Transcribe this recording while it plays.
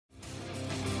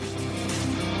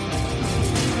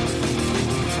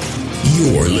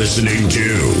You're listening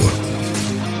to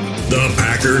the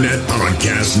Packernet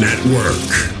Podcast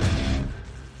Network.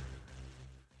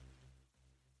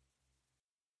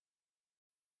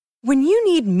 When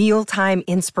you need mealtime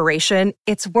inspiration,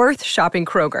 it's worth shopping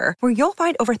Kroger, where you'll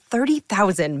find over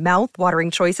 30,000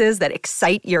 mouth-watering choices that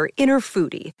excite your inner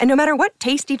foodie. And no matter what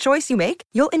tasty choice you make,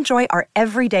 you'll enjoy our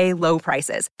everyday low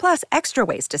prices, plus extra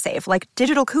ways to save, like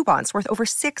digital coupons worth over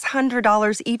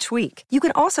 $600 each week. You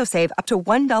can also save up to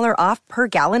 $1 off per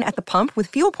gallon at the pump with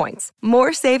fuel points.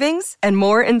 More savings and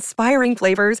more inspiring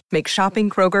flavors make shopping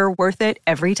Kroger worth it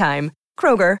every time.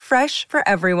 Kroger, fresh for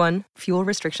everyone. Fuel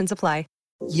restrictions apply.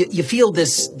 You feel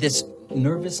this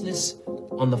nervousness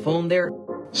on the phone there?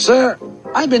 Sir,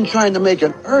 I've been trying to make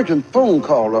an urgent phone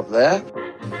call up there.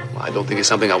 Well, I don't think it's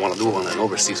something I want to do on an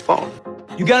overseas phone.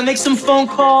 You gotta make some phone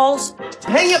calls.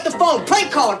 Hang up the phone.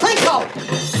 Prank caller.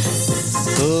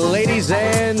 Ladies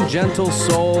and gentle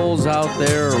souls out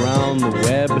there around the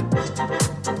web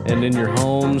and in your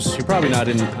homes. You're probably not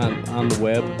on the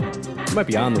web. You might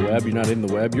be on the web. You're not in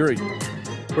the web. You're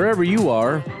wherever you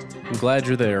are. I'm glad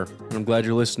you're there, and I'm glad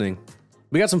you're listening.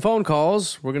 We got some phone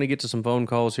calls. We're going to get to some phone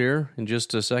calls here in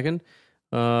just a second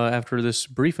after this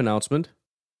brief announcement.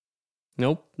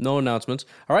 Nope, no announcements.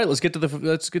 All right, let's get to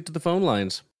the phone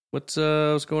lines. What's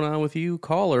going on with you,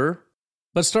 caller?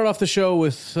 Let's start off the show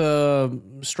with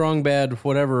Strong Bad,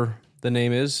 whatever the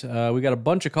name is. We got a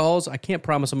bunch of calls. I can't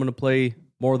promise I'm going to play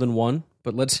more than one,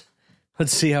 but let's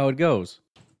see how it goes.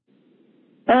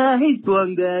 Hey,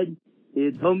 Strong Bad.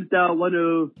 It's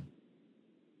Homestyle 10.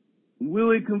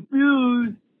 Really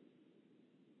confused,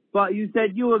 but you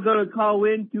said you were going to call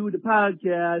into the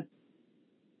podcast.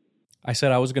 I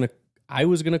said I was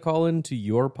gonna call into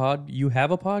your pod. You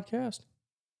have a podcast?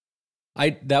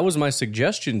 That was my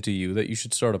suggestion to you, that you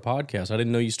should start a podcast. I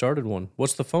didn't know you started one.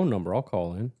 What's the phone number? I'll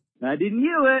call in. I didn't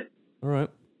hear it. All right.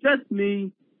 Just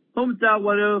me,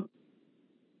 Homestyle 10.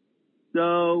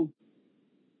 So,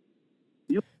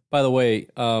 by the way,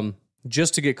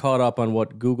 just to get caught up on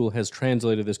what Google has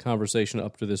translated this conversation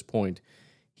up to this point,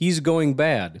 he's going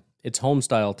bad. It's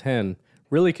Homestyle 10.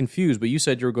 Really confused, but you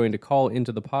said you were going to call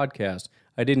into the podcast.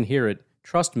 I didn't hear it.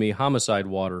 Trust me, homicide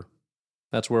water.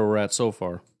 That's where we're at so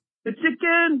far. the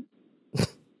chicken.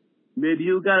 Maybe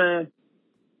you gotta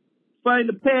find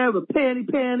a pair of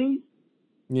panties.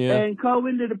 Yeah. And call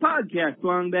into the podcast,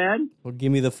 Strong Bad. Well,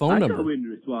 give me the phone number. I call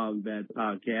into the Strong Bad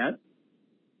podcast.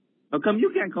 How come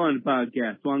you can't call into the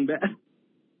podcast, Strong Bad?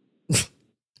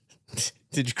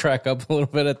 Did you crack up a little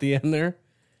bit at the end there?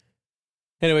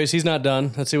 Anyways, he's not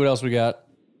done. Let's see what else we got.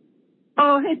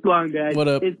 Oh, hey, Strong Bad. What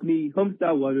up? It's me,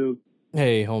 Homestyle Wadu.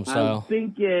 Hey, Homestyle. I'm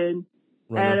thinking,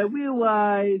 and I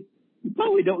realize you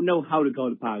probably don't know how to call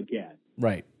the podcast.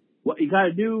 Right. What you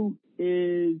gotta do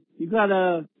is you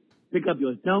gotta pick up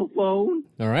your cell phone.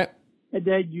 All right. And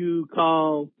then you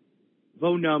call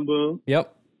phone number.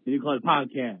 Yep. And you call it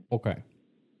podcast. Okay.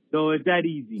 So it's that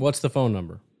easy. What's the phone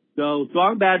number? So,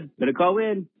 Strong Bad, better call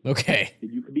in. Okay. And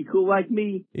you can be cool like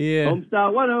me. Yeah.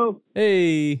 Homestyle 10.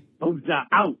 Hey. Homestyle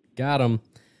out. Got him.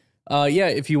 Yeah,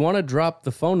 if you want to drop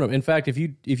the phone number, in fact, if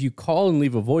you call and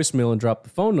leave a voicemail and drop the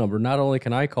phone number, not only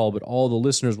can I call, but all the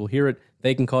listeners will hear it.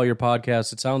 They can call your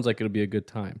podcast. It sounds like it'll be a good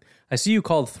time. I see you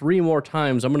called 3 more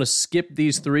times. I'm going to skip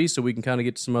these 3 so we can kind of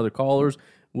get to some other callers.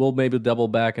 We'll maybe double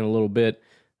back in a little bit,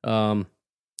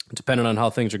 depending on how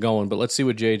things are going. But let's see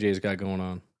what JJ's got going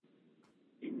on.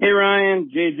 Hey,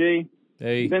 Ryan, JJ.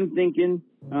 Hey. I've been thinking,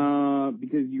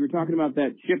 because you were talking about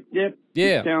that chip dip.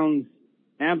 Yeah. It sounds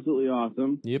absolutely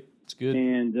awesome. Yep, it's good.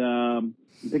 And I'm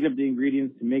picking up the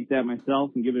ingredients to make that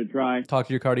myself and give it a try. Talk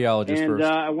to your cardiologist first. And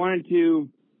I wanted to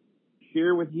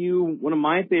share with you one of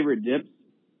my favorite dips.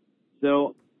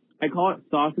 So I call it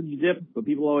sausage dip, but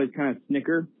people always kind of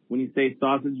snicker when you say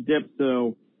sausage dip.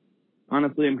 So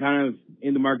honestly, I'm kind of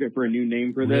in the market for a new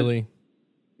name for this. Really?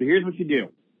 So here's what you do.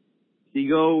 So you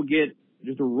go get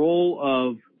just a roll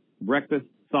of breakfast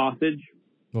sausage.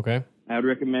 Okay. I would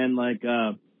recommend like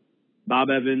Bob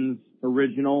Evans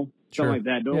original, something like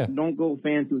that. Don't go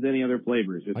fancy with any other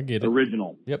flavors. Just I get it.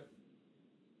 Original. Yep.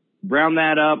 Brown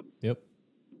that up. Yep.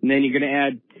 And then you're going to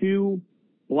add 2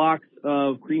 blocks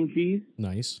of cream cheese.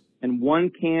 Nice. And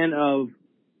 1 can of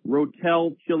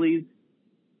Rotel chilies.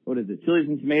 What is it? Chilies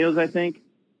and tomatoes, I think.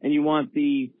 And you want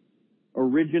the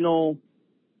original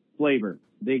flavor.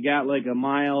 They got like a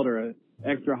mild or a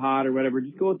extra hot or whatever.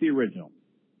 Just go with the original.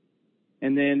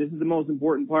 And then this is the most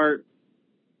important part.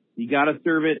 You got to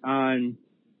serve it on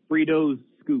Fritos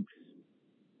scoops.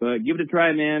 But give it a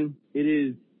try, man. It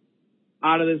is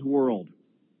out of this world.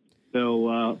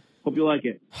 So, hope you like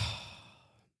it.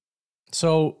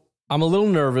 So, I'm a little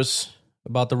nervous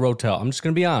about the Rotel. I'm just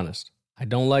going to be honest. I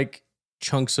don't like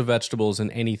chunks of vegetables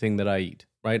in anything that I eat,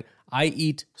 right? I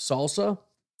eat salsa,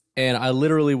 and I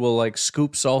literally will like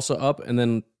scoop salsa up and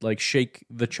then like shake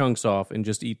the chunks off and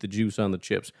just eat the juice on the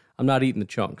chips. I'm not eating the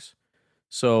chunks.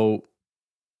 So,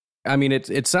 I mean,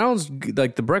 it sounds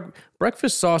like the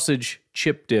breakfast sausage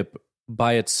chip dip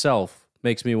by itself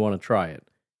makes me want to try it.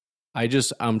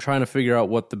 I'm trying to figure out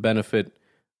what the benefit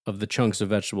of the chunks of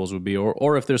vegetables would be,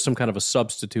 or if there's some kind of a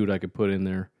substitute I could put in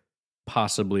there,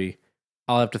 possibly.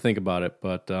 I'll have to think about it,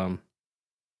 but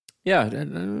yeah,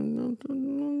 I'll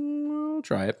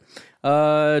try it.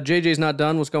 JJ's not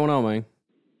done. What's going on, man?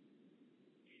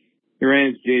 Hey,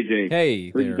 Ryan, it's JJ.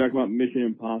 Hey, Heard there. you talk about Mission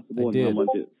Impossible and how much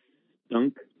it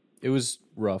stunk. It was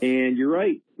rough. And you're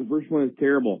right. The first one is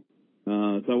terrible.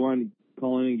 So I wanted to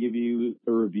call in and give you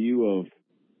a review of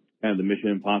kind of the Mission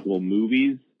Impossible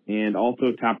movies and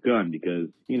also Top Gun because,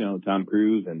 you know, Tom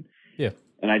Cruise and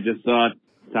I just saw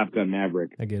Top Gun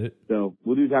Maverick. I get it. So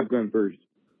we'll do Top Gun first.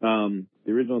 The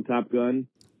original Top Gun.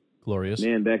 Glorious.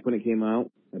 Man, back when it came out,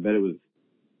 I bet it was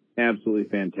absolutely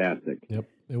fantastic. Yep,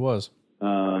 it was.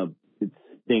 It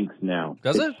stinks now.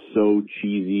 Does it's so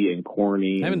cheesy and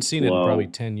corny. I haven't seen it in probably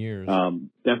 10 years.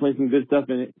 Definitely some good stuff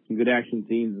in it. Some good action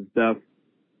scenes and stuff.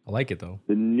 I like it, though.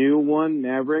 The new one,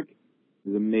 Maverick,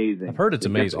 is amazing. I've heard it's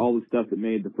amazing. All the stuff that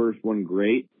made the first one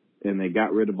great, and they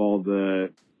got rid of all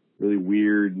the really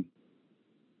weird,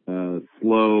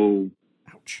 slow,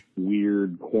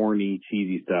 weird, corny,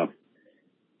 cheesy stuff.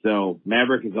 So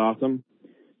Maverick is awesome.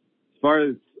 As far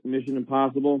as Mission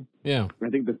Impossible, yeah, I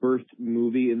think the first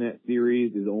movie in that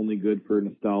series is only good for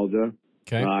nostalgia.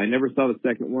 Okay. I never saw the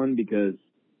second one because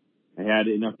I had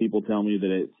enough people tell me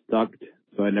that it sucked,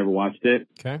 so I never watched it.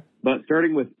 Okay. But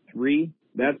starting with 3,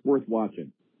 that's worth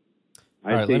watching.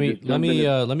 All right, let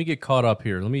me get caught up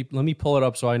here. Let me pull it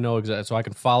up so I know exactly, so I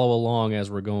can follow along as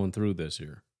we're going through this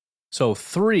here. So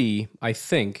 3, I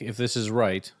think, if this is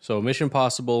right. So Mission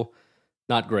Impossible,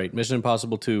 not great. Mission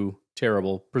Impossible 2,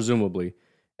 terrible, presumably.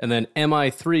 And then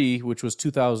MI3, which was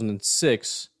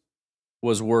 2006,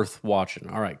 was worth watching.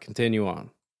 All right, continue on.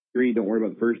 3, don't worry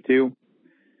about the first 2.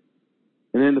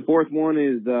 And then the fourth one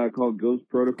is called Ghost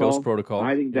Protocol. Ghost Protocol.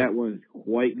 I think that one is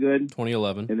quite good.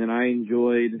 2011. And then I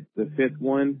enjoyed the 5th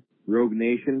one, Rogue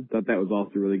Nation. Thought that was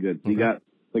also really good. So you got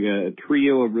like a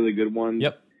trio of really good ones.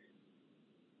 Yep.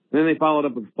 And then they followed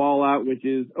up with Fallout, which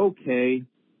is okay.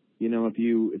 You know, if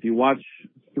you watch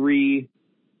 3,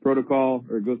 Protocol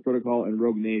or Ghost Protocol and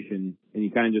Rogue Nation, and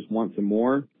you kind of just want some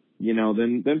more, you know,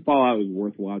 then Fallout is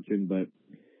worth watching. But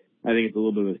I think it's a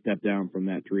little bit of a step down from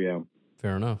that trio.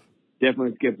 Fair enough.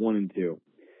 Definitely skip 1 and 2.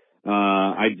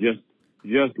 I just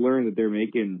learned that they're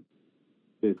making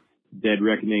this Dead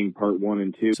Reckoning Part 1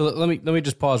 and 2. So let me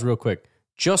just pause real quick.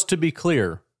 Just to be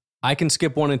clear, I can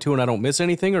skip 1 and 2 and I don't miss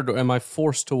anything, or am I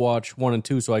forced to watch 1 and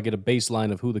 2 so I get a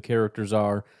baseline of who the characters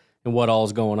are and what all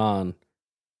is going on?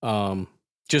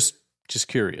 Just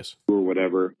curious. Or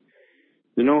whatever.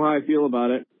 To know how I feel about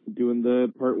it, doing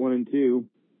the Part 1 and 2,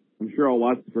 I'm sure I'll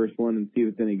watch the first one and see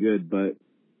if it's any good, but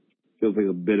feels like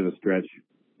a bit of a stretch.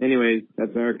 Anyways,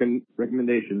 that's my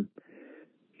recommendation.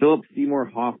 Philip Seymour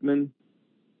Hoffman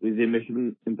is in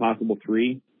Mission Impossible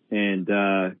 3, and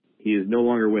he is no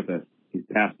longer with us. He's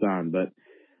passed on, but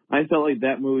I felt like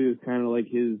that movie was kind of like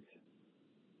his,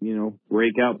 you know,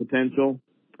 breakout potential.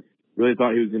 Really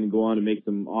thought he was going to go on to make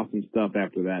some awesome stuff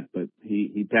after that, but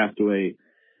he passed away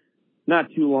not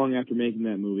too long after making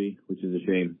that movie, which is a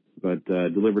shame, but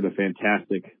delivered a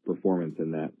fantastic performance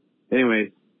in that.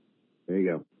 Anyways, there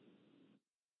you go.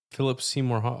 Philip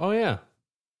Seymour Hoffman. Oh yeah,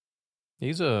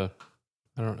 he's I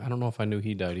don't know if I knew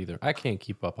he died either. I can't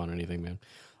keep up on anything, man.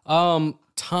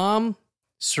 Tom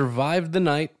survived the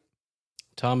night.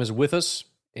 Tom is with us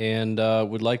and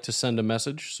would like to send a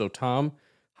message. So Tom,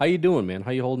 how you doing, man?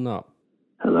 How you holding up?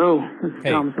 Hello, this is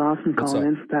Thomas Austin What's calling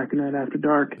up? in for Packernet After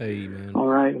Dark. Hey, man. All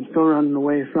right, I'm still running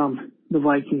away from the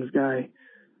Vikings guy.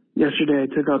 Yesterday, I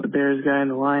took out the Bears guy and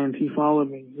the Lions. He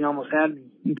followed me. He almost had me.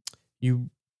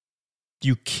 You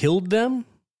killed them?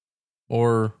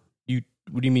 Or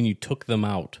what do you mean you took them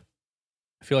out?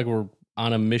 I feel like we're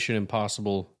on a Mission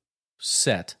Impossible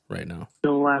set right now.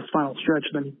 The last final stretch,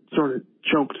 then he sort of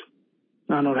choked.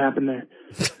 I don't know what happened there.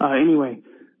 Anyway,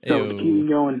 so to keep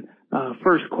going,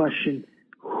 first question,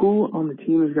 who on the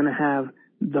team is going to have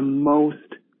the most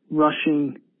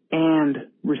rushing and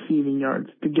receiving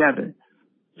yards together?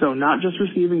 So not just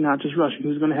receiving, not just rushing.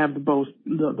 Who's going to have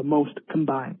the most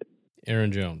combined?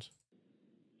 Aaron Jones.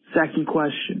 Second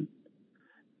question.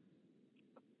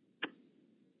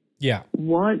 Yeah.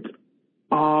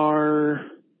 How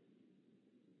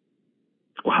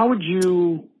would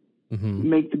you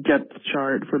make the depth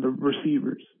chart for the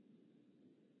receivers?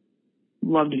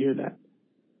 Love to hear that.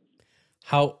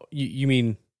 How you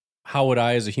mean? How would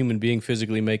I, as a human being,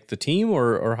 physically make the team,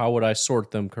 or how would I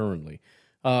sort them currently?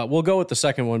 We'll go with the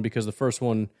second one because the first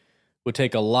one would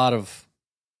take a lot of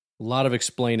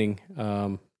explaining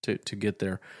to get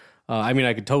there. I mean,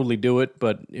 I could totally do it,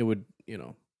 but it would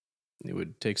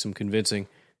take some convincing.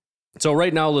 So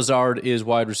right now, Lazard is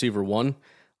wide receiver 1.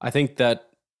 I think that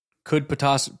could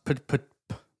potassium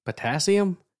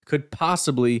could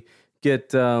possibly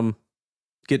get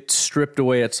stripped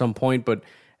away at some point, but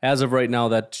as of right now,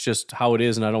 that's just how it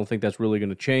is, and I don't think that's really going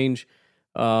to change.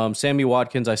 Sammy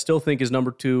Watkins, I still think is number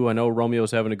 2. I know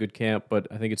Romeo's having a good camp, but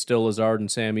I think it's still Lazard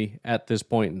and Sammy at this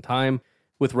point in time,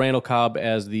 with Randall Cobb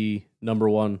as the number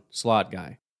 1 slot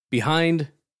guy. Behind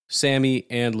Sammy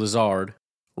and Lazard,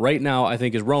 right now, I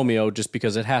think is Romeo, just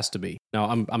because it has to be.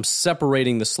 Now, I'm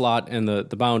separating the slot and the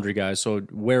boundary guys, so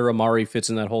where Amari fits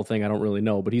in that whole thing, I don't really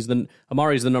know, but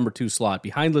Amari's the number 2 slot.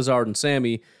 Behind Lazard and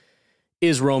Sammy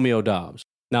is Romeo Doubs.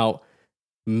 Now,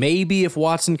 maybe if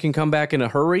Watson can come back in a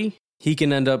hurry, he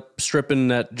can end up stripping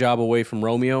that job away from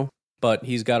Romeo, but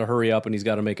he's got to hurry up and he's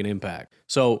got to make an impact.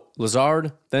 So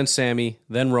Lazard, then Sammy,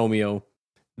 then Romeo,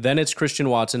 then it's Christian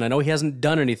Watson. I know he hasn't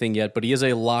done anything yet, but he is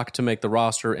a lock to make the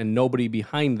roster, and nobody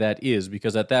behind that is,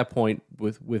 because at that point,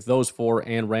 with those 4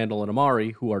 and Randall and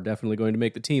Amari, who are definitely going to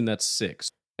make the team, that's 6.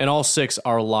 And all 6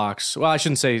 are locks. Well, I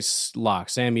shouldn't say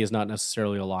locks. Sammy is not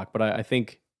necessarily a lock, but I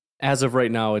think as of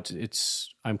right now,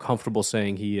 I'm comfortable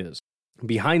saying he is.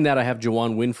 Behind that, I have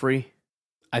Juwann Winfrey.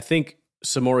 I think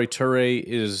Samori Toure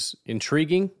is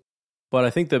intriguing, but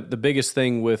I think the biggest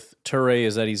thing with Toure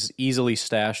is that he's easily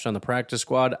stashed on the practice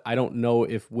squad. I don't know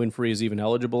if Winfrey is even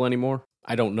eligible anymore.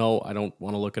 I don't know. I don't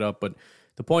want to look it up, but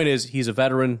the point is he's a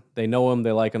veteran. They know him.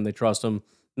 They like him. They trust him.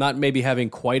 Not maybe having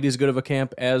quite as good of a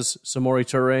camp as Samori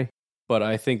Toure, but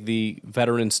I think the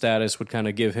veteran status would kind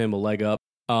of give him a leg up.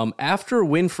 After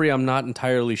Winfrey, I'm not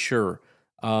entirely sure.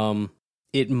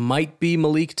 It might be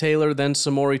Malik Taylor, then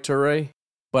Samori Toure,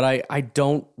 but I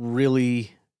don't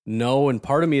really know. And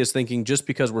part of me is thinking just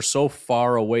because we're so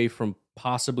far away from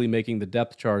possibly making the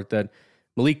depth chart that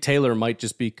Malik Taylor might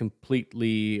just be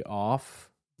completely off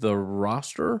the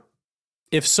roster.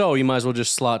 If so, you might as well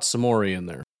just slot Samori in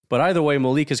there. But either way,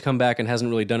 Malik has come back and hasn't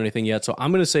really done anything yet. So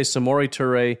I'm going to say Samori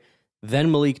Toure,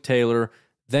 then Malik Taylor,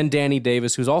 then Danny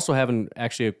Davis, who's also having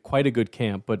actually quite a good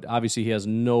camp, but obviously he has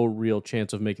no real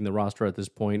chance of making the roster at this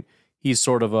point. He's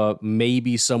sort of a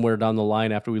maybe somewhere down the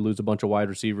line after we lose a bunch of wide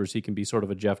receivers. He can be sort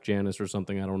of a Jeff Janis or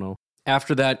something. I don't know.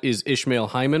 After that is Ishmael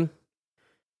Hyman.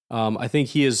 I think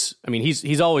he is, I mean,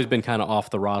 he's always been kind of off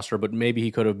the roster, but maybe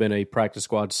he could have been a practice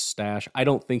squad stash. I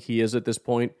don't think he is at this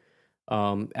point.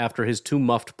 After his 2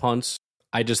 muffed punts,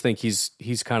 I just think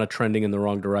he's kind of trending in the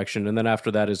wrong direction. And then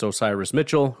after that is Osiris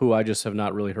Mitchell, who I just have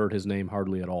not really heard his name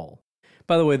hardly at all.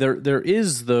 By the way, there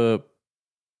is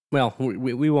well,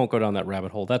 we won't go down that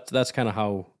rabbit hole. That's kind of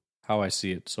how I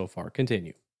see it so far.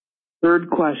 Continue. Third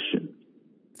question.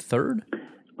 Third?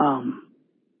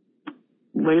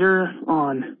 Later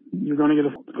on, you're going to get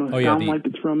it's going to sound like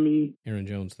it's from me. Aaron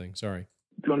Jones thing, sorry.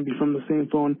 It's going to be from the same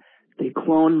phone. They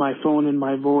cloned my phone and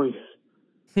my voice.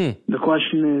 The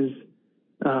question is,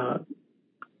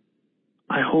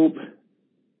 I hope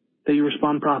that you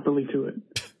respond properly to it.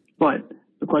 But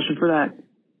the question for that,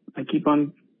 I keep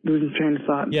on losing train of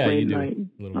thought late at night.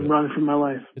 I'm running for my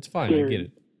life. It's fine. Scared. I get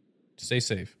it. Stay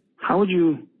safe. How would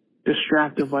you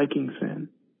distract a Vikings fan?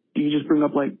 Do you just bring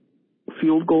up like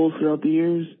field goals throughout the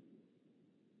years?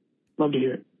 Love to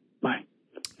hear it. Bye.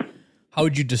 How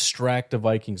would you distract a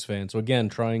Vikings fan? So again,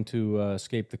 trying to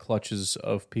escape the clutches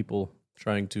of people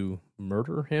trying to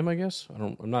murder him, I guess.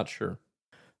 I'm not sure.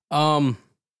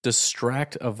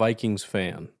 Distract a Vikings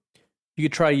fan. You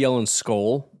could try yelling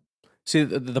 "Skol." See,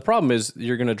 the problem is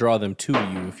you're going to draw them to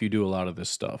you if you do a lot of this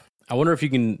stuff. I wonder if you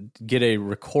can get a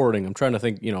recording. I'm trying to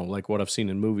think, like what I've seen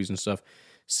in movies and stuff.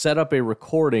 Set up a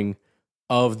recording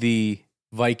of the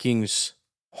Vikings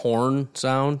horn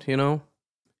sound,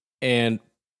 and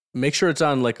make sure it's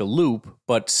on like a loop,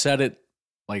 but set it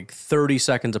like 30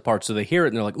 seconds apart so they hear it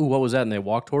and they're like, ooh, what was that? And they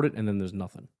walk toward it and then there's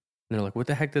nothing. And they're like, what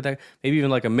the heck did that? Maybe even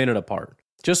like a minute apart.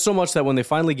 Just so much that when they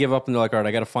finally give up and they're like, all right,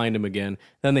 I got to find him again.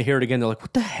 Then they hear it again. They're like,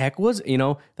 what the heck was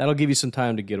it? That'll give you some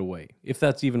time to get away. If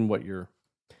that's even what you're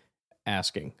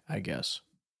asking, I guess.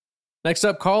 Next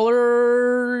up,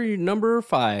 caller number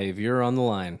 5. You're on the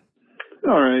line.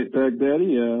 All right,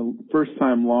 Baghdadi. First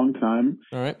time, long time.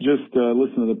 All right. Just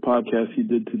listen to the podcast you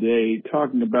did today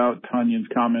talking about Tanyan's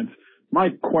comments. My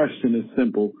question is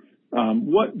simple.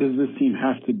 What does this team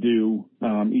have to do,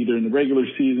 either in the regular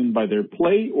season by their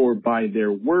play or by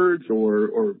their words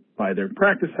or by their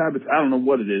practice habits? I don't know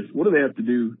what it is. What do they have to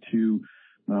do to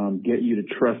get you to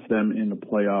trust them in the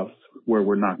playoffs where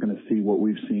we're not going to see what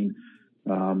we've seen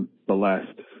the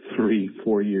last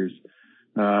 3-4 years.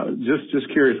 Just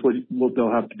curious what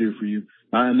they'll have to do for you.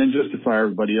 And then just to fire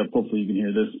everybody up, hopefully you can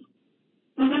hear this.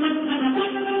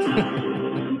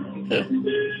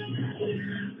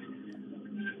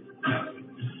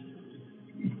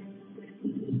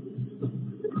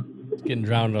 It's getting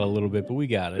drowned out a little bit, but we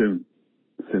got it.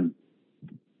 Soon.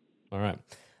 All right.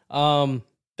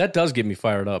 That does get me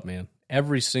fired up, man.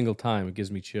 Every single time it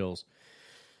gives me chills.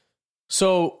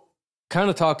 So, kind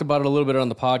of talked about it a little bit on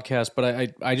the podcast,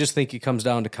 but I just think it comes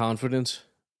down to confidence.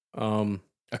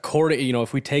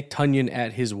 If we take Tonyan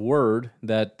at his word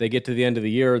that they get to the end of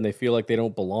the year and they feel like they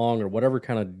don't belong or whatever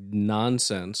kind of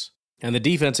nonsense, and the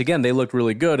defense, again, they looked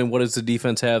really good, and what does the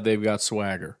defense have? They've got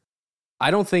swagger.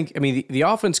 The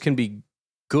offense can be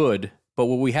good, but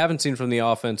what we haven't seen from the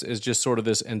offense is just sort of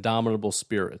this indomitable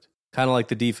spirit, kind of like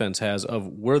the defense has of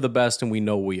we're the best and we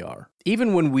know we are.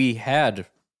 Even when we had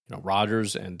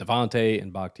Rodgers and Devontae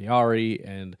and Bakhtiari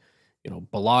and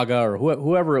Balaga or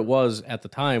whoever it was at the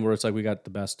time, where it's like we got the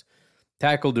best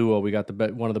tackle duo, we got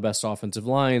one of the best offensive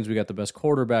lines, we got the best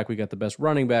quarterback, we got the best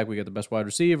running back, we got the best wide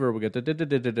receiver, we got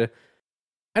the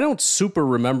I don't super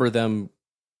remember them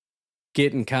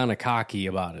getting kind of cocky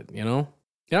about it, And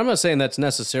I'm not saying that's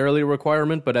necessarily a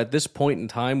requirement, but at this point in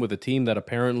time with a team that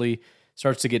apparently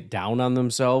starts to get down on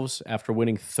themselves after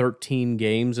winning 13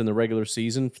 games in the regular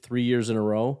season 3 years in a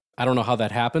row. I don't know how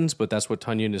that happens, but that's what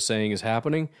Tonyan is saying is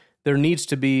happening. There needs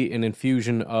to be an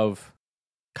infusion of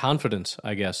confidence,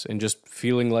 I guess, and just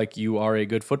feeling like you are a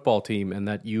good football team and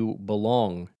that you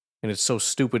belong. And it's so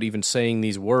stupid even saying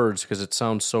these words because it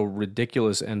sounds so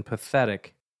ridiculous and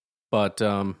pathetic. But,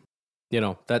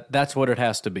 that's what it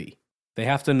has to be. They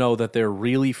have to know that they're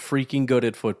really freaking good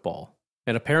at football.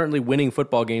 And apparently winning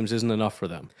football games isn't enough for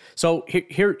them. So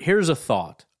here's a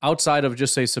thought. Outside of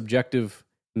just a subjective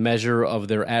measure of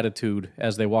their attitude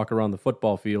as they walk around the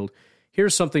football field,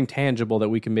 here's something tangible that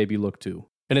we can maybe look to.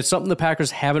 And it's something the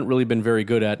Packers haven't really been very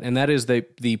good at, and that is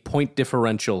the point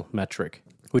differential metric,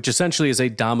 which essentially is a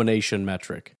domination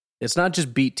metric. It's not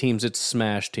just beat teams, it's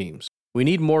smash teams. We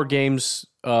need more games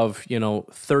of,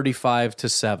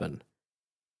 35-7,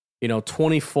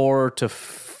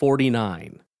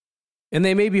 24-49. And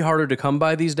they may be harder to come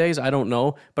by these days, I don't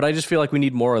know, but I just feel like we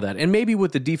need more of that. And maybe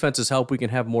with the defense's help, we can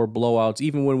have more blowouts,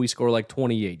 even when we score like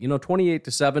 28.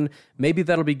 28-7, maybe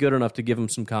that'll be good enough to give them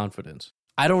some confidence.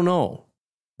 I don't know,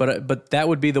 but that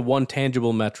would be the one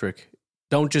tangible metric.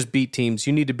 Don't just beat teams,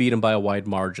 you need to beat them by a wide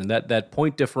margin. That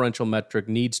point differential metric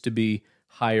needs to be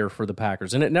higher for the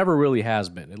Packers, and it never really has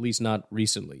been, at least not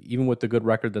recently. Even with the good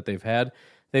record that they've had,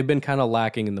 they've been kind of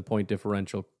lacking in the point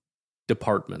differential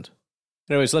department.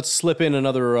 Anyways, let's slip in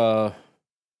another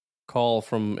call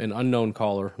from an unknown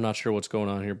caller. I'm not sure what's going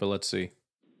on here, but let's see.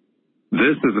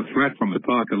 This is a threat from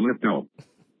Apocalypto.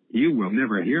 You will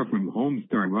never hear from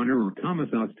Homestar Runner or Thomas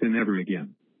Austin ever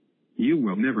again. You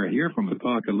will never hear from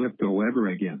Apocalypto ever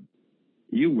again.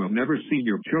 You will never see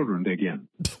your children again.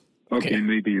 Okay,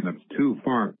 maybe that's too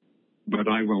far, but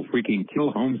I will freaking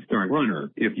kill Homestar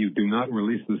Runner if you do not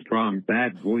release the strong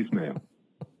bad voicemail.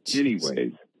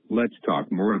 Anyways. Let's talk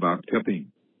more about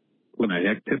tipping. When the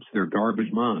heck tips their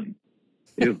garbage man?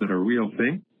 Is that a real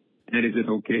thing? And is it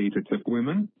okay to tip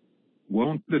women?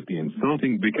 Won't that be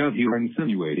insulting because you're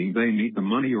insinuating they need the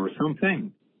money or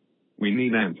something? We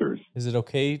need answers. Is it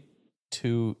okay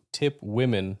to tip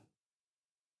women?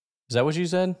 Is that what you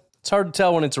said? It's hard to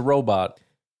tell when it's a robot.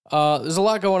 There's a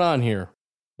lot going on here.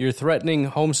 You're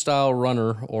threatening Homestyle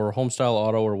Runner or Homestyle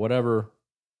Auto or whatever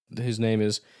his name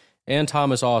is, and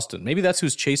Thomas Austin. Maybe that's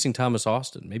who's chasing Thomas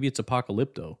Austin. Maybe it's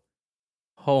Apocalypto.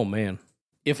 Oh, man.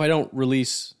 If I don't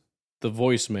release the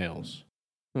voicemails.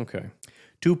 Okay.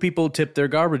 2 people tipped their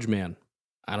garbage man.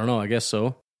 I don't know. I guess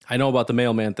so. I know about the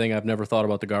mailman thing. I've never thought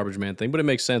about the garbage man thing, but it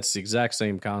makes sense. It's the exact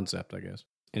same concept, I guess.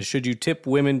 And should you tip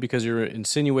women because you're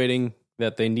insinuating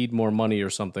that they need more money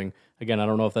or something? Again, I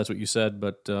don't know if that's what you said,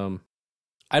 but I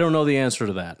don't know the answer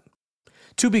to that.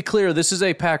 To be clear, this is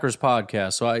a Packers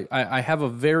podcast, so I have a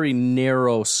very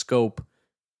narrow scope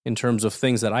in terms of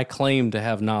things that I claim to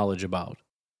have knowledge about.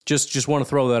 Just want to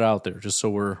throw that out there, just so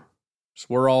we're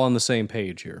all on the same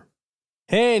page here.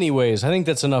 Anyways, I think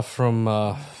that's enough from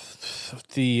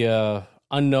the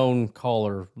unknown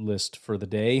caller list for the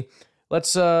day.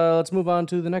 Let's move on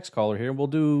to the next caller here.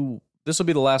 This will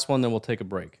be the last one, then we'll take a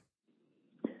break.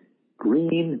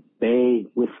 Green Bay,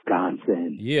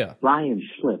 Wisconsin. Yeah. Ryan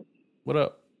Schlip. What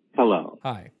up? Hello.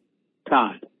 Hi.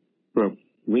 Todd from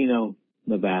Reno,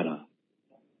 Nevada.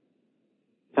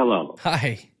 Hello.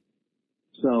 Hi.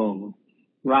 So,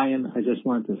 Ryan, I just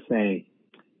wanted to say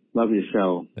Love your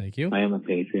show. Thank you. I am a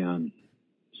Patreon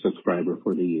subscriber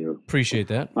for the year. Appreciate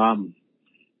that.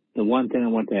 The one thing I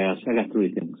want to ask, I got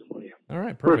 3 things for you. All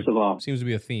right, perfect. First of all, seems to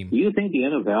be a theme. Do you think the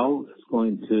NFL is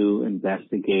going to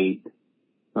investigate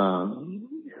Aaron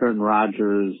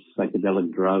Rodgers'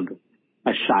 psychedelic drug,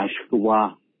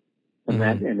 Ashashua, is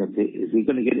he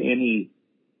going to get any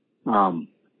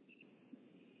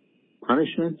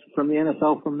punishments from the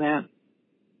NFL from that?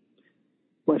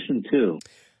 Question 2.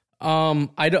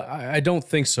 I don't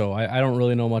think so. I don't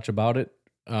really know much about it.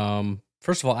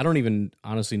 First of all, I don't even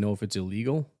honestly know if it's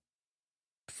illegal.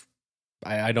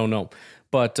 I don't know.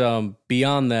 But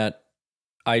beyond that,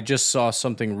 I just saw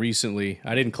something recently.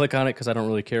 I didn't click on it because I don't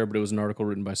really care, but it was an article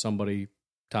written by somebody,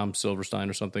 Tom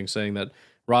Silverstein or something, saying that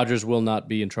Rodgers will not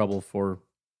be in trouble for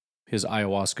his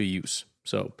ayahuasca use.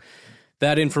 So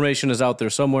that information is out there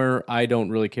somewhere. I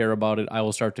don't really care about it. I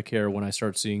will start to care when I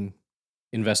start seeing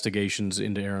investigations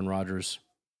into Aaron Rodgers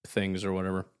things or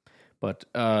whatever. But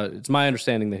it's my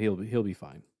understanding that he'll be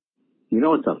fine. You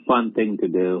know, it's a fun thing to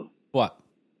do. What?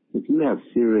 If you have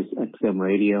Sirius XM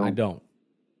radio, I don't.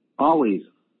 Always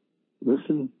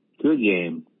listen to a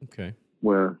game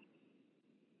where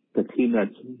the team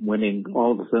that's winning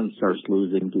all of a sudden starts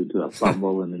losing due to a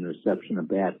fumble, an interception, a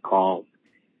bad call,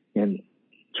 and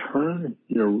turn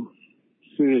your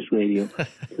Sirius radio to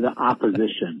the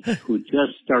opposition who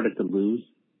just started to lose.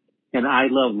 And I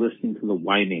love listening to the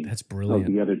whining of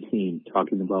the other team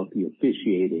talking about the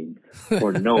officiating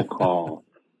or no call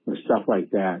or stuff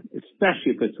like that,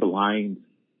 especially if it's the Lions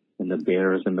and the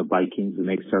Bears and the Vikings and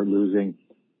they start losing.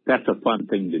 That's a fun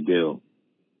thing to do.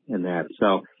 And that,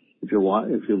 so if you're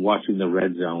watching the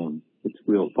Red Zone, it's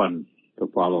real fun to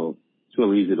follow. It's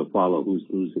real easy to follow who's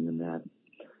losing in that.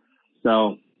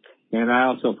 So, and I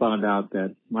also found out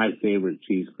that my favorite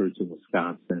cheese curds in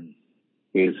Wisconsin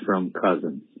is from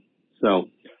Cousins. So,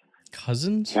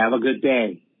 Cousins? Have a good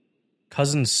day.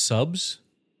 Cousins Subs?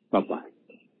 Bye-bye.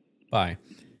 Bye.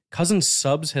 Cousins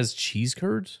Subs has cheese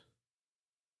curds?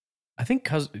 I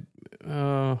think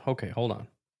okay, hold on.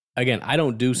 Again, I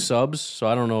don't do subs, so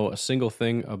I don't know a single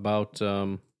thing about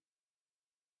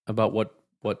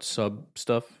what sub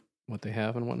stuff, what they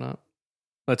have and whatnot.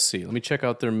 Let's see. Let me check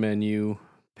out their menu.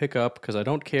 Pick up, because I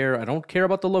don't care. I don't care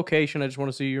about the location. I just want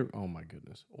to see your... Oh, my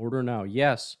goodness. Order now.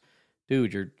 Yes.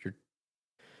 Dude, you're...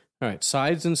 All right,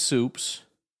 sides and soups.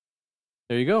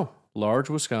 There you go.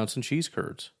 Large Wisconsin cheese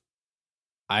curds.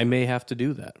 I may have to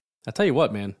do that. I'll tell you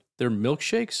what, man. Their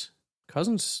milkshakes,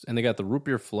 Cousins, and they got the root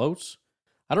beer floats.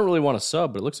 I don't really want a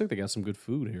sub, but it looks like they got some good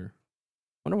food here.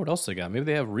 I wonder what else they got. Maybe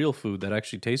they have real food that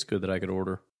actually tastes good that I could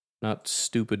order. Not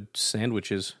stupid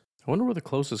sandwiches. I wonder where the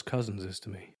closest Cousins is to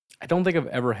me. I don't think I've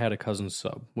ever had a Cousins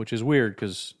sub, which is weird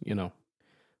because, you know.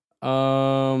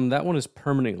 That one is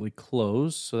permanently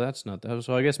closed, so that's not that.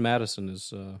 So I guess Madison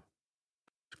is as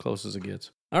close as it gets.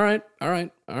 All right.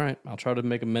 I'll try to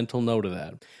make a mental note of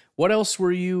that. What else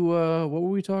were you, what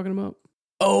were we talking about?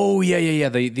 Oh, yeah,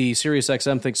 the Sirius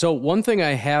XM thing. So one thing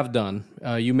I have done,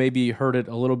 you maybe heard it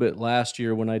a little bit last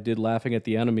year when I did Laughing at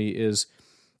the Enemy, is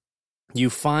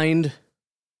you find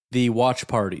the watch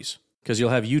parties. Because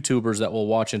you'll have YouTubers that will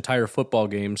watch entire football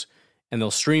games, and they'll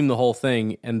stream the whole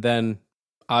thing, and then,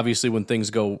 obviously, when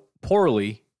things go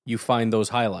poorly, you find those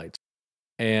highlights.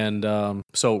 And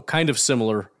so, kind of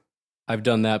similar, I've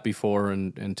done that before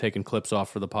and taken clips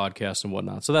off for the podcast and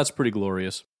whatnot. So that's pretty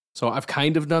glorious. So I've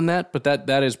kind of done that, but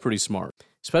that is pretty smart.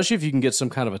 Especially if you can get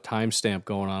some kind of a timestamp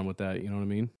going on with that, you know what I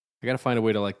mean? I got to find a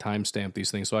way to, like, timestamp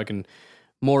these things so I can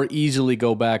more easily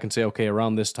go back and say, okay,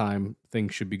 around this time,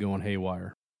 things should be going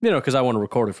haywire. You know, because I want to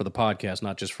record it for the podcast,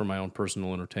 not just for my own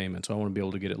personal entertainment. So I want to be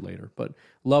able to get it later. But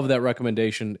love that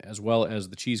recommendation as well as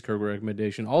the cheese curd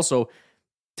recommendation. Also,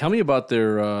 tell me about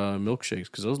their milkshakes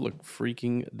because those look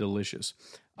freaking delicious.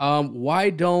 Why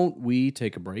don't we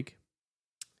take a break?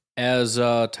 As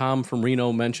Tom from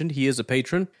Reno mentioned, he is a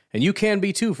patron. And you can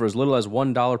be too for as little as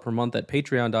 $1 per month at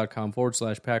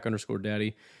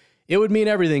patreon.com/pack_daddy. It would mean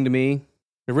everything to me.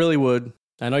 It really would.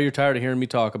 I know you're tired of hearing me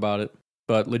talk about it.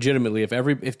 But legitimately,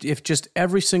 if just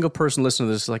every single person listening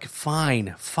to this is like,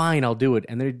 fine, I'll do it.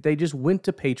 And they just went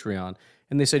to Patreon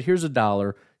and they said, here's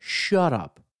 $1. Shut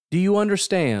up. Do you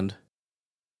understand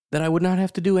that I would not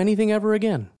have to do anything ever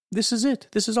again? This is it.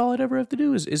 This is all I'd ever have to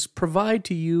do is provide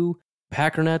to you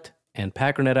Packernet and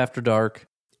Packernet After Dark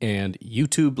and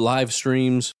YouTube live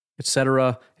streams,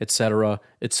 etc., etc.,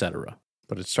 etc.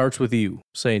 But it starts with you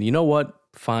saying, you know what?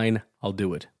 Fine, I'll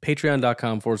do it.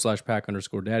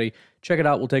 Patreon.com/pack_daddy. Check it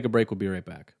out. We'll take a break. We'll be right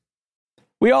back.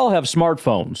 We all have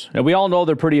smartphones, and we all know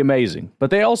they're pretty amazing, but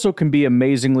they also can be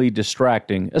amazingly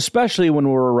distracting, especially when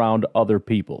we're around other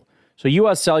people. So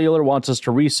US Cellular wants us to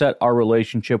reset our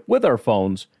relationship with our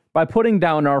phones by putting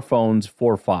down our phones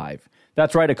for $5.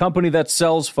 That's right, a company that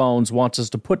sells phones wants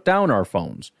us to put down our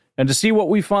phones. And to see what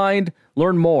we find,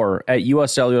 learn more at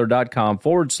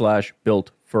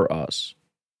uscellular.com/built for us.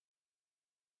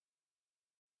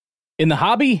 In the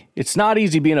hobby, it's not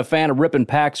easy being a fan of ripping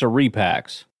packs or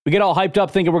repacks. We get all hyped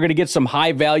up thinking we're going to get some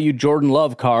high-value Jordan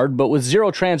Love card, but with zero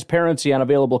transparency on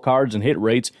available cards and hit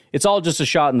rates, it's all just a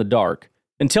shot in the dark.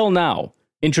 Until now,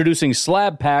 introducing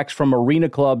slab packs from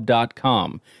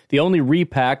arenaclub.com, the only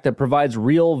repack that provides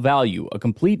real value, a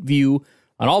complete view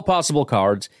on all possible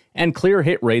cards, and clear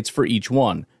hit rates for each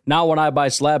one. Now when I buy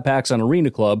slab packs on Arena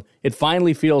Club, it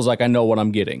finally feels like I know what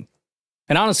I'm getting.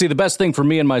 And honestly, the best thing for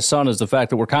me and my son is the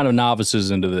fact that we're kind of novices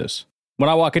into this. When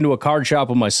I walk into a card shop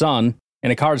with my son,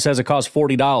 and a card says it costs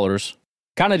 $40,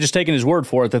 kind of just taking his word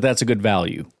for it that that's a good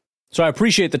value. So I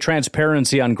appreciate the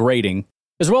transparency on grading,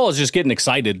 as well as just getting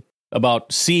excited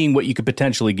about seeing what you could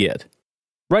potentially get.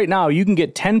 Right now, you can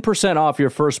get 10% off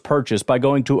your first purchase by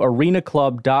going to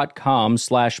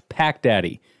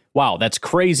arenaclub.com/packdaddy. Wow, that's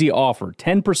crazy offer.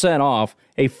 10% off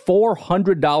a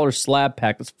 $400 slab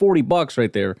pack. That's $40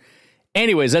 right there.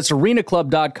 Anyways, that's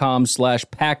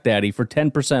arenaclub.com/packdaddy for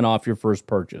 10% off your first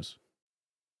purchase.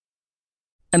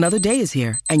 Another day is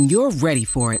here, and you're ready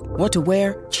for it. What to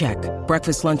wear? Check.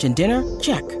 Breakfast, lunch, and dinner?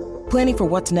 Check. Planning for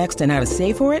what's next and how to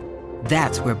save for it?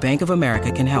 That's where Bank of America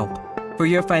can help. For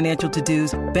your financial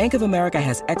to-dos, Bank of America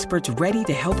has experts ready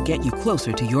to help get you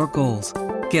closer to your goals.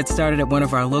 Get started at one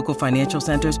of our local financial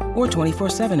centers or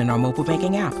 24/7 in our mobile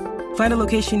banking app. Find a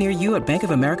location near you at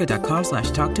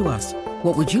bankofamerica.com/talktous.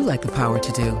 What would you like the power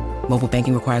to do? Mobile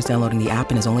banking requires downloading the app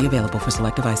and is only available for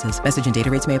select devices. Message and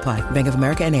data rates may apply. Bank of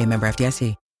America NA, member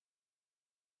FDIC.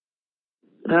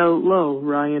 Hello,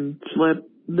 Ryan Schlip.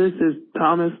 This is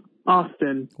Thomas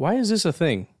Austin. Why is this a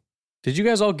thing? Did you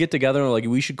guys all get together and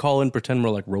we should call in, pretend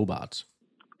we're like robots?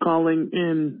 Calling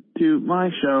in to my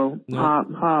show. No.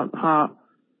 Ha.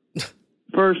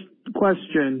 First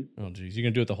question. Oh, geez. You're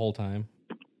going to do it the whole time?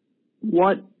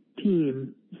 What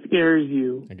team scares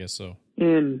you? I guess so.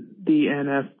 In the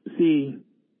NFC.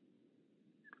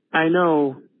 I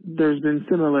know there's been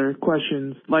similar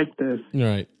questions like this.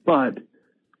 Right. But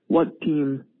what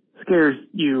team scares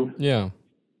you? Yeah.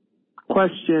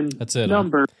 Question That's it,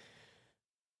 number.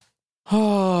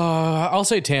 I'll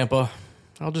say Tampa.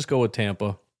 I'll just go with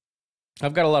Tampa.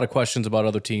 I've got a lot of questions about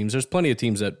other teams. There's plenty of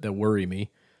teams that worry me.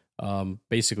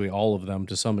 Basically all of them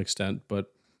to some extent.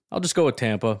 But I'll just go with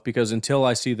Tampa because until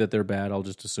I see that they're bad, I'll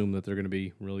just assume that they're going to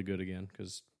be really good again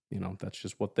because, that's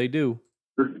just what they do.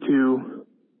 2.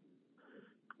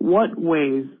 What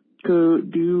ways do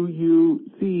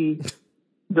you see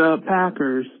the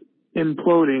Packers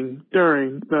imploding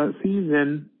during the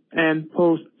season and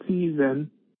postseason?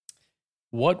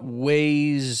 What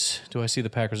ways do I see the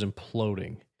Packers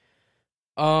imploding?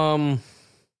 Right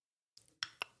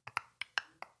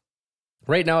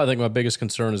now, I think my biggest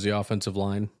concern is the offensive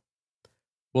line.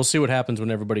 We'll see what happens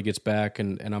when everybody gets back,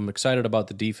 and I'm excited about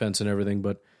the defense and everything,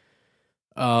 but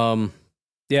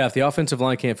if the offensive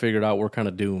line can't figure it out, we're kind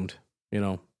of doomed.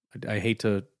 I hate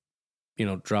to,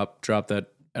 drop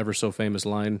that ever so famous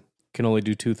line. Can only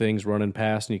do 2 things, run and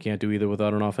pass, and you can't do either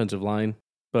without an offensive line.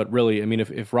 But really, I mean,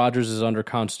 if Rodgers is under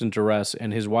constant duress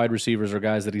and his wide receivers are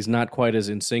guys that he's not quite as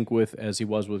in sync with as he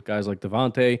was with guys like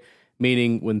Devontae,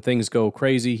 meaning when things go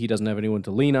crazy, he doesn't have anyone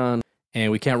to lean on,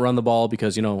 and we can't run the ball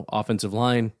because, offensive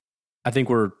line, I think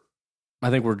we're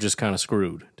just kind of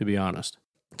screwed, to be honest.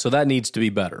 So that needs to be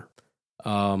better.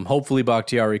 Hopefully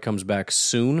Bakhtiari comes back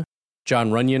soon.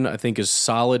 John Runyon, I think, is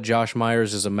solid. Josh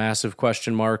Myers is a massive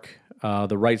question mark.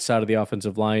 The right side of the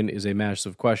offensive line is a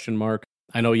massive question mark.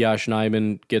 I know Yosh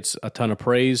Nijman gets a ton of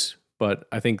praise, but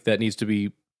I think that needs to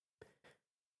be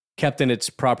kept in its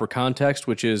proper context,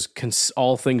 which is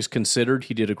all things considered,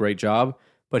 he did a great job,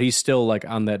 but he's still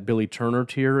on that Billy Turner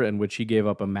tier in which he gave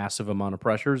up a massive amount of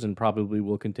pressures and probably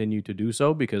will continue to do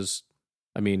so because,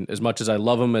 as much as I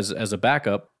love him as a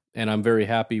backup, and I'm very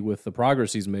happy with the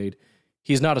progress he's made,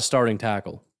 he's not a starting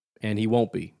tackle, and he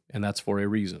won't be, and that's for a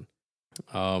reason.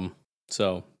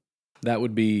 So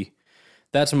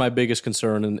that's my biggest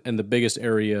concern and the biggest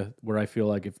area where I feel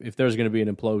like if there's going to be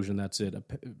an implosion, that's it.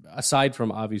 Aside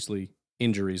from, obviously,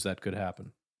 injuries that could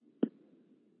happen.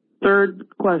 Third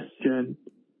question.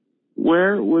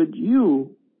 Where would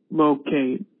you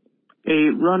locate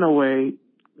a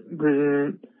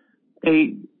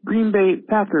Green Bay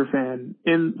Packer fan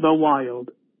in the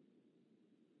wild?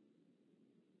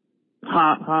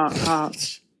 Ha.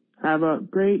 Have a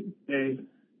great day.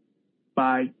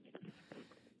 Bye.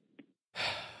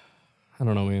 I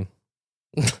don't know, man.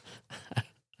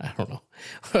 I don't know.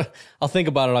 I'll think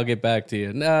about it. I'll get back to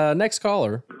you. Next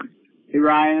caller. Hey,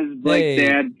 Ryan, this is Blake's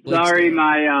dad. Sorry,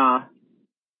 my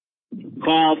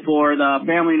call for the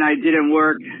family night didn't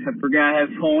work. I forgot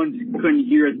headphones. Couldn't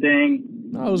hear a thing.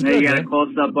 Oh, was good, you got man. a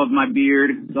close-up of my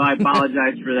beard, so I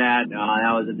apologize for that.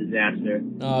 That was a disaster.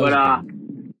 But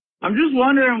I'm just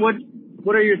wondering, what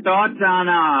are your thoughts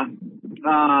on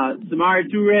Samori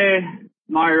Toure,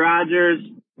 Amari Rogers?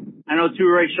 I know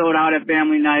Toure showed out at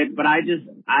family night, but I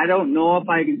don't know if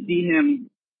I can see him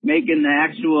making the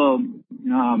actual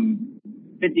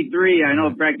 53. I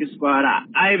know practice squad.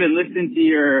 I haven't listened to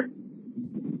your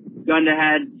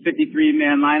gun-to-head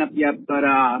 53-man lineup yet, but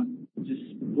just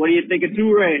what do you think of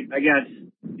Toure, I guess?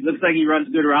 He looks like he runs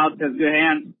good routes, has good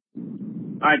hands.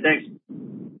 All right, thanks.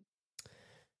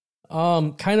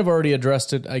 Kind of already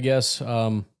addressed it, I guess.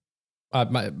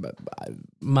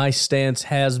 My stance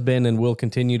has been and will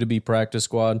continue to be practice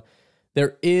squad.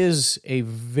 There is a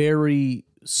very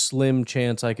slim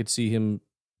chance I could see him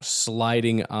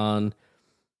sliding on.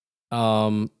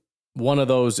 One of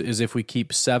those is if we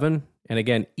keep 7. And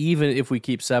again, even if we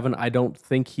keep 7, I don't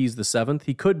think he's the 7th.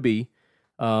 He could be.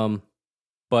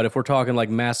 But if we're talking like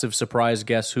massive surprise,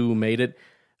 guess who made it?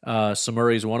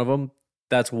 Samuri's one of them.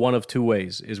 That's one of two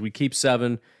ways, is we keep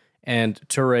 7 and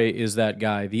Toure is that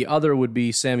guy. The other would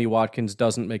be Sammy Watkins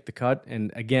doesn't make the cut.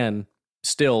 And again,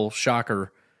 still,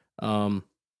 shocker,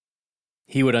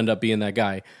 he would end up being that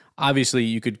guy. Obviously,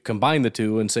 you could combine the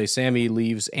two and say Sammy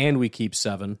leaves and we keep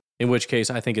 7, in which case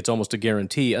I think it's almost a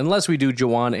guarantee, unless we do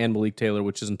Juwan and Malik Taylor,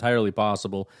 which is entirely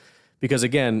possible. Because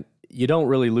again, you don't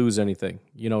really lose anything.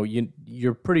 You know,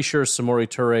 you're pretty sure Samori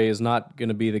Toure is not going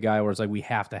to be the guy where it's like, we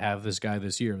have to have this guy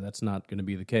this year. That's not going to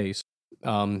be the case.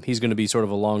 He's going to be sort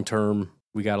of a long-term,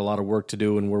 we got a lot of work to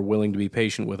do and we're willing to be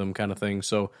patient with him kind of thing.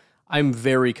 So I'm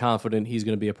very confident he's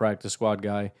going to be a practice squad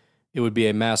guy. It would be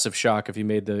a massive shock if he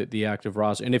made the active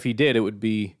roster. And if he did, it would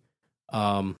be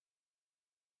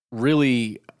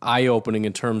really eye-opening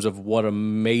in terms of what a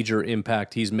major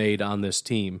impact he's made on this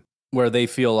team, where they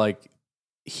feel like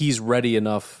he's ready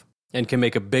enough and can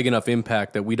make a big enough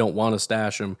impact that we don't want to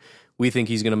stash him. We think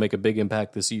he's going to make a big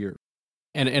impact this year.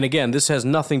 And again, this has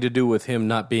nothing to do with him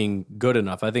not being good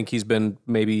enough. I think he's been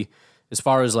maybe, as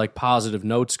far as like positive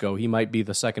notes go, he might be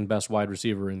the second best wide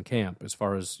receiver in camp as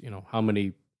far as, you know, how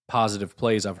many positive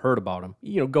plays I've heard about him,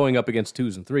 you know, going up against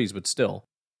 2s and 3s, but still.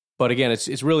 But again,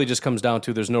 it's really just comes down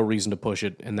to there's no reason to push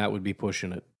it, and that would be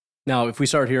pushing it. Now, if we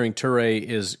start hearing Toure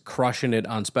is crushing it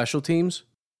on special teams,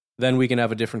 then we can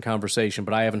have a different conversation.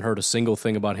 But I haven't heard a single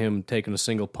thing about him taking a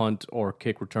single punt or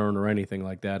kick return or anything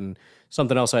like that. And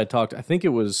something else I had talked, I think it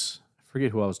was, I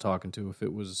forget who I was talking to, if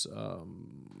it was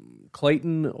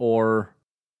Clayton or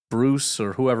Bruce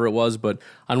or whoever it was. But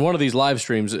on one of these live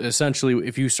streams, essentially,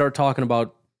 if you start talking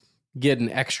about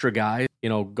getting extra guys, you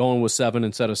know, going with 7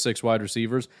 instead of 6 wide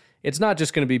receivers, it's not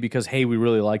just going to be because, hey, we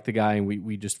really like the guy and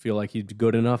we just feel like he's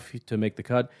good enough to make the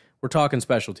cut. We're talking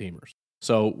special teamers.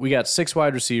 So we got 6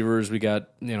 wide receivers, we got,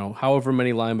 you know, however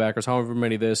many linebackers, however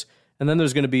many this, and then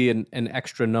there's going to be an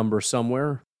extra number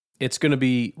somewhere. It's going to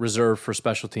be reserved for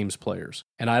special teams players.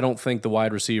 And I don't think the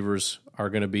wide receivers are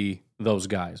going to be those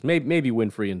guys. Maybe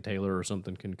Winfrey and Taylor or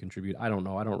something can contribute. I don't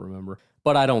know. I don't remember.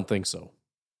 But I don't think so.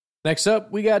 Next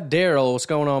up, we got Daryl. What's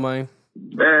going on, man?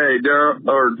 Hey, Daryl,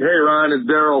 or hey, Ryan, it's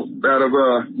Daryl out of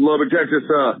Lubbock, Texas.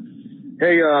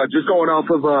 Hey, just going off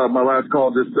of my last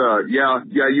call, just yeah,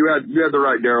 you had the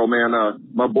right Daryl, man.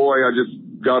 My boy, I just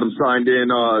got him signed in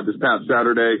this past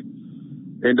Saturday,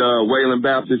 and Wayland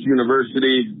Baptist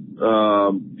University.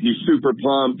 He's super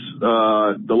pumped.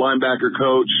 The linebacker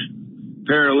coach.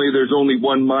 Apparently, there's only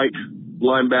one Mike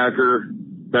linebacker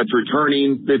that's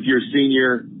returning, 5th-year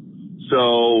senior.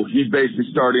 So he's basically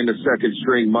starting a second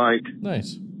string Mike.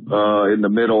 Nice. In the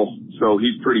middle. So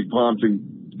he's pretty pumped and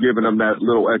giving him that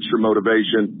little extra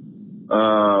motivation.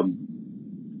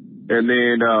 And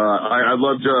then, I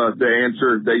loved, the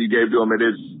answer that you gave to him. It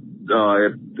is,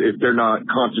 if they're not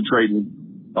concentrating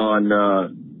on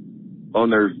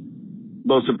their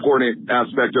most important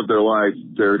aspect of their life,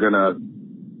 they're gonna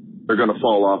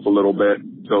fall off a little bit.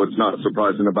 So it's not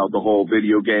surprising about the whole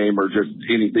video game or just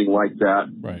anything like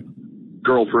that. Right.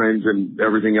 Girlfriends and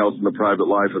everything else in the private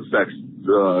life affects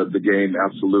the game,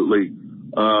 absolutely.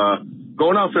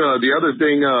 Going off the other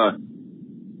thing,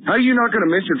 how are you not going to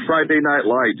mention Friday Night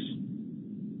Lights?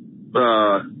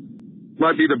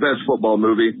 Might be the best football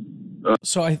movie.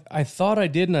 So I thought I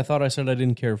did, and I thought I said I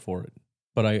didn't care for it,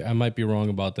 but I might be wrong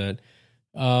about that.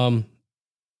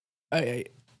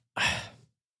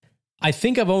 I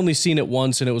think I've only seen it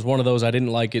once, and it was one of those I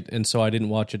didn't like it, and so I didn't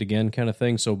watch it again kind of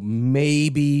thing. So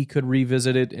maybe could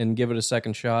revisit it and give it a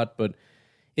second shot, but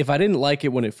if I didn't like it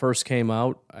when it first came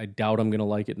out, I doubt I'm going to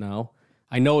like it now.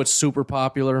 I know it's super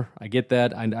popular. I get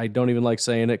that. I don't even like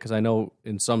saying it because I know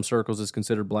in some circles it's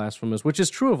considered blasphemous, which is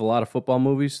true of a lot of football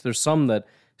movies. There's some that,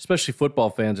 especially football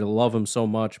fans, that love them so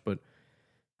much. But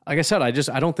like I said, I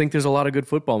don't think there's a lot of good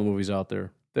football movies out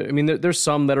there. I mean, there's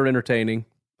some that are entertaining,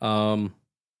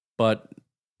 but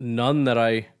none that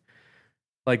I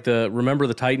like. Remember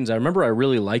the Titans. I remember I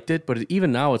really liked it, but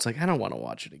even now it's like I don't want to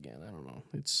watch it again. I don't know.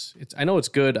 It's. I know it's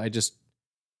good. I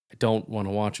don't want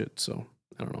to watch it. So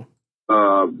I don't know.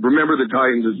 Remember the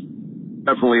Titans is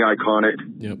definitely iconic.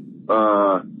 Yep.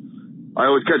 I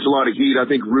always catch a lot of heat. I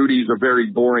think Rudy's a very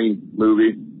boring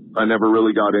movie. I never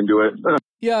really got into it.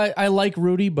 Yeah, I like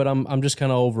Rudy, but I'm just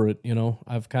kind of over it. You know,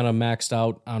 I've kind of maxed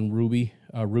out on Rudy.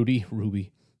 I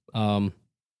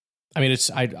mean,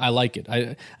 I like it.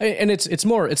 And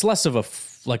it's less of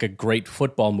a great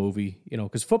football movie, you know,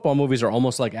 because football movies are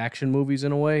almost like action movies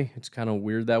in a way. It's kind of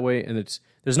weird that way, and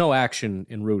there's no action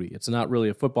in Rudy. It's not really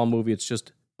a football movie. It's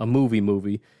just a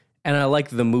movie, and I like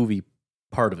the movie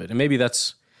part of it. And maybe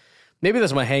that's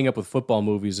my hang up with football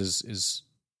movies is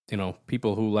you know,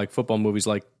 people who like football movies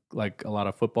like a lot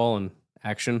of football and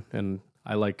action, and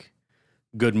I like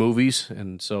good movies,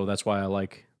 and so that's why I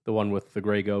like the one with the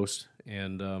Gray Ghost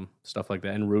and stuff like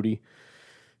that, and Rudy,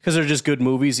 because they're just good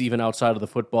movies even outside of the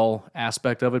football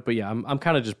aspect of it. But yeah, I'm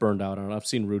kind of just burned out on it. I've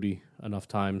seen Rudy enough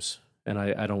times, and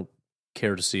I don't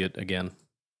care to see it again.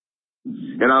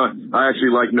 And I actually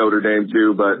like Notre Dame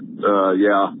too, but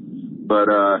yeah. But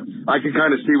I can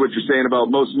kind of see what you're saying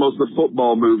about most of the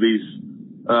football movies.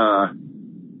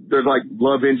 There's like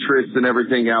love interests and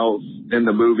everything else in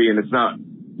the movie, and it's not,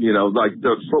 you know, like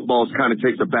the football kind of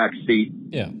takes a back seat.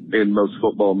 Yeah. In most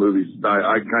football movies,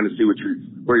 I kind of see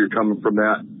where you're coming from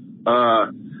that.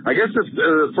 I guess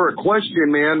if, for a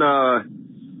question, man, I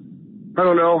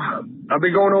don't know. I've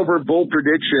been going over bold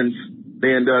predictions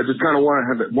and just kind of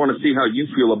want to see how you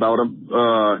feel about them.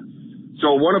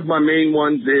 So one of my main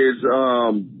ones is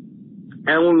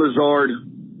Allen Lazard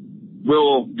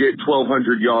will get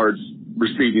 1,200 yards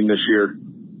receiving this year.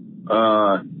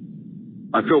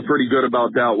 I feel pretty good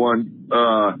about that one.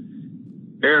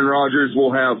 Aaron Rodgers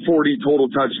will have 40 total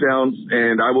touchdowns,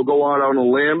 and I will go out on a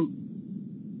limb.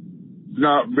 It's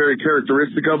not very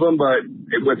characteristic of him, but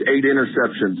with 8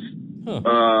 interceptions.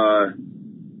 Huh.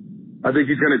 I think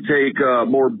he's going to take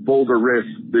more bolder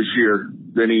risks this year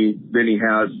than he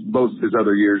has most of his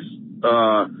other years.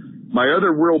 My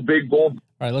other real big bold.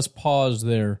 All right, let's pause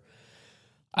there.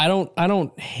 I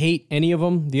don't hate any of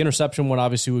them. The interception one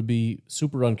obviously would be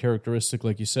super uncharacteristic,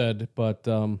 like you said, but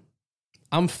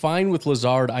I'm fine with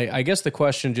Lazard. I guess the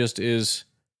question just is,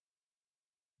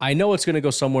 I know it's going to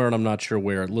go somewhere, and I'm not sure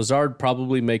where. Lazard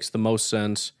probably makes the most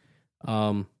sense,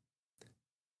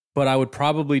 but I would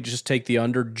probably just take the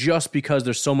under just because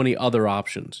there's so many other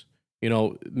options. You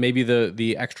know, maybe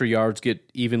the extra yards get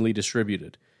evenly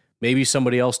distributed. Maybe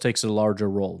somebody else takes a larger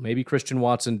role. Maybe Christian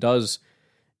Watson does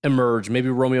emerge. Maybe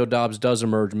Romeo Doubs does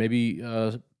emerge. Maybe,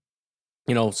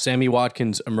 Sammy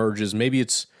Watkins emerges. Maybe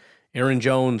it's Aaron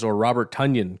Jones or Robert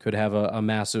Tonyan could have a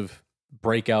massive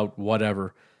breakout,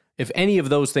 whatever. If any of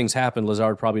those things happen,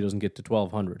 Lazard probably doesn't get to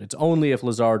 1,200. It's only if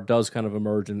Lazard does kind of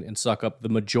emerge and suck up the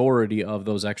majority of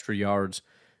those extra yards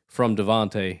from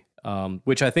Devontae,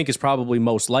 which I think is probably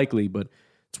most likely, but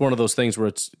it's one of those things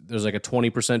where there's like a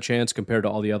 20% chance compared to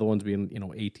all the other ones being,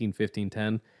 18, 15,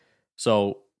 10.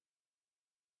 So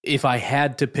if I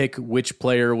had to pick which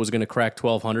player was going to crack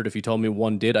 1,200, if you told me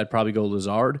one did, I'd probably go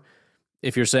Lazard.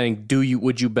 If you're saying,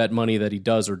 would you bet money that he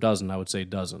does or doesn't, I would say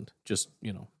doesn't. Just,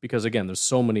 because again, there's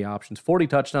so many options. 40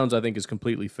 touchdowns, I think, is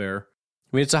completely fair.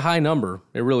 I mean, it's a high number.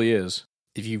 It really is.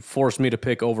 If you forced me to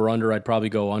pick over-under, I'd probably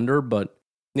go under, but,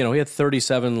 he had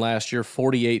 37 last year,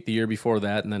 48 the year before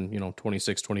that, and then,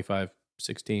 26, 25,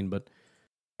 16. But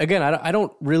again, I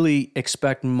don't really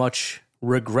expect much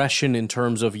regression in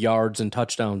terms of yards and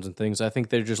touchdowns and things. I think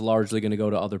they're just largely going to go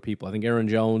to other people. I think Aaron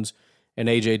Jones and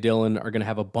A.J. Dillon are going to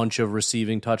have a bunch of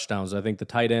receiving touchdowns. I think the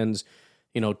tight ends,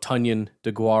 Tonyan,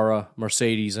 DeGuara,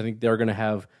 Mercedes, I think they're going to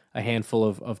have a handful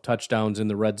of touchdowns in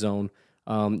the red zone.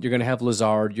 You're going to have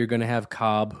Lazard. You're going to have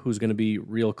Cobb, who's going to be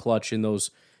real clutch in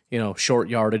those, short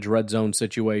yardage red zone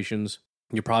situations.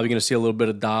 You're probably going to see a little bit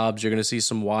of Dobbs. You're going to see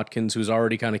some Watkins, who's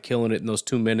already kind of killing it in those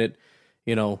 2-minute,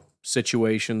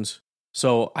 situations.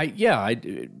 So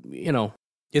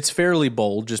it's fairly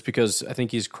bold just because I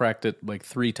think he's cracked it like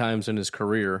 3 times in his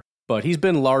career, but he's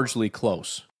been largely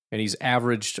close, and he's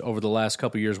averaged over the last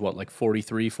couple of years, like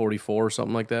 43, 44,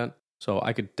 something like that. So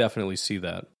I could definitely see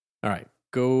that. All right,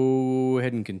 go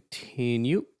ahead and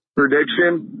continue.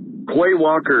 Prediction, Quay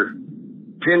Walker,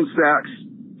 10 sacks,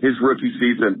 his rookie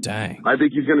season. Dang. I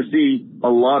think he's going to see a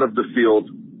lot of the field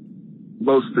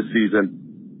most of the season.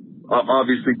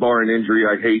 Obviously, barring injury.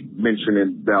 I hate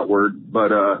mentioning that word,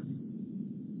 but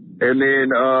and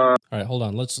then all right, hold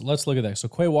on. Let's look at that. So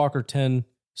Quay Walker 10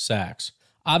 sacks.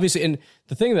 Obviously, and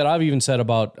the thing that I've even said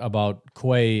about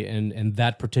Quay and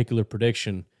that particular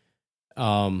prediction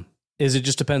is it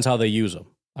just depends how they use him.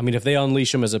 I mean, if they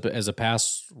unleash him as a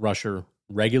pass rusher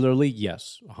regularly,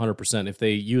 yes, 100%. If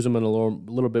they use him in a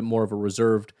little bit more of a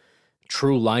reserved,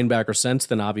 true linebacker sense,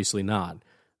 then obviously not.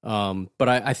 But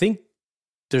I think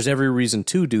there's every reason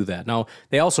to do that. Now,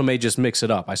 they also may just mix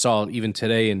it up. I saw even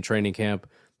today in training camp,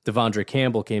 Devondre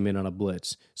Campbell came in on a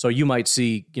blitz. So you might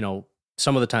see,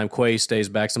 some of the time Quay stays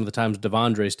back, some of the times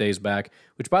Devondre stays back,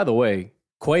 which, by the way,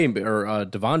 Quay or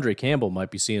Devondre Campbell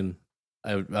might be seeing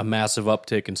a massive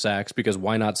uptick in sacks because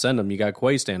why not send him? You got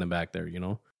Quay standing back there,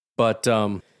 But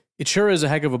it sure is a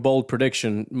heck of a bold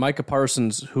prediction. Micah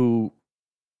Parsons, who,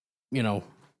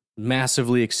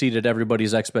 massively exceeded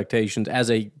everybody's expectations as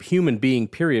a human being,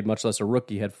 period, much less a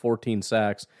rookie, had 14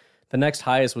 sacks. The next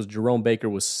highest was Jerome Baker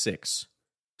with 6.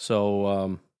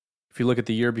 So if you look at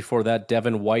the year before that,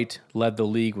 Devin White led the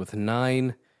league with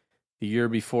 9. The year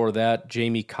before that,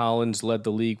 Jamie Collins led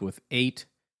the league with 8.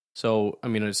 So, I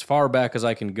mean, as far back as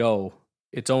I can go,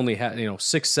 it's only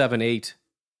 6, 7, 8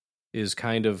 is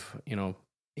kind of, 8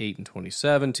 in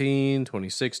 2017,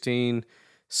 2016,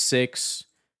 6.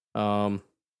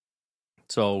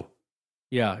 So,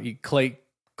 yeah,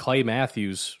 Clay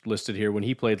Matthews listed here when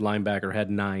he played linebacker had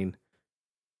 9.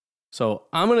 So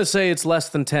I'm going to say it's less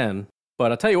than 10,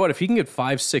 but I'll tell you what, if he can get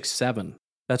 5, 6, 7,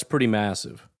 that's pretty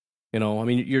massive. I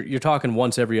mean, you're talking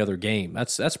once every other game.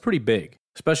 That's pretty big,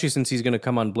 especially since he's going to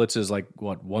come on blitzes like,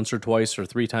 once or twice or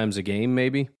 3 times a game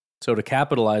maybe. So to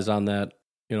capitalize on that,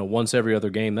 once every other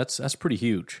game, that's pretty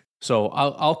huge. So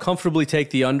I'll comfortably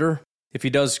take the under. If he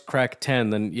does crack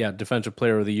 10, then yeah, Defensive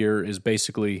Player of the Year is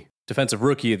basically, Defensive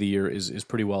Rookie of the Year is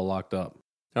pretty well locked up.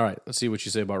 All right, let's see what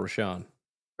you say about Rashawn.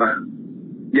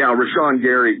 Yeah, Rashawn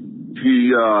Gary,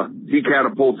 he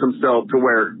catapults himself to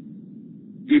where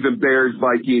even Bears,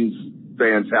 Vikings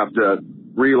fans have to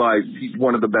realize he's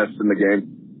one of the best in the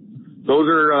game. Those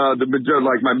are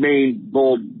my main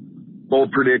bold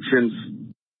predictions.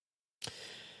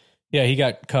 Yeah, he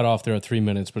got cut off there at 3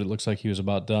 minutes, but it looks like he was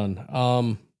about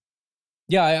done.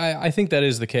 Yeah, I think that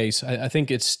is the case. I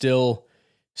think it's still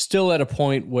at a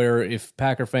point where if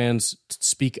Packer fans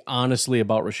speak honestly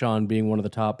about Rashawn being one of the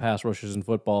top pass rushers in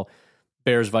football,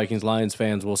 Bears, Vikings, Lions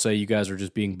fans will say you guys are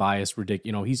just being biased,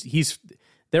 ridiculous.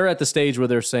 They're at the stage where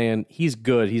they're saying he's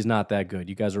good, he's not that good.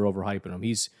 You guys are overhyping him.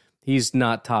 He's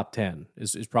not top 10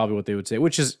 is probably what they would say,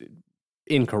 which is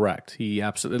incorrect. He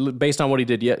absolutely, based on what he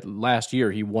did last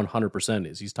year, he 100%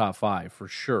 is. He's top 5 for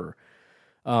sure.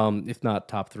 If not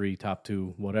top 3, top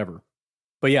 2, whatever.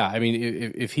 But yeah, I mean,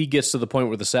 if he gets to the point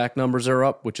where the sack numbers are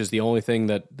up, which is the only thing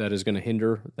that is going to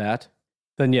hinder that,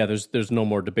 then yeah, there's no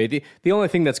more debate. The only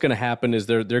thing that's going to happen is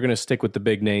they're going to stick with the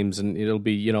big names, and it'll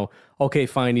be, okay,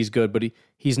 fine, he's good, but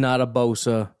he's not a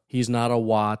Bosa, he's not a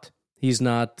Watt, he's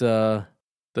not the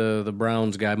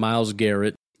Browns guy, Myles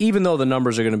Garrett. Even though the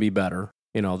numbers are going to be better,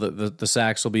 the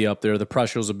sacks will be up there, the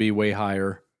pressures will be way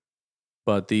higher,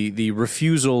 but the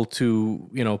refusal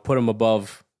to put him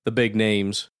above the big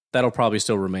names, that'll probably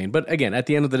still remain. But again, at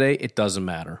the end of the day, it doesn't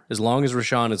matter. As long as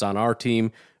Rashawn is on our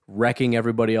team, wrecking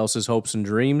everybody else's hopes and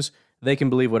dreams, they can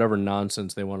believe whatever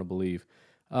nonsense they want to believe.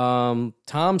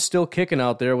 Tom's still kicking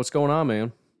out there. What's going on,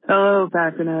 man? Hello,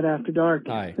 Packernet After Dark.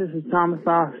 Hi. This is Thomas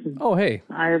Austin. Oh, hey.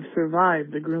 I have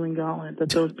survived the grueling gauntlet that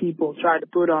those people tried to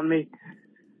put on me.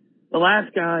 The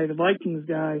last guy, the Vikings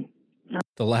guy.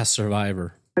 The last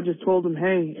survivor. I just told him,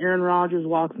 hey, Aaron Rodgers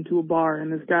walks into a bar,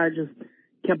 and this guy just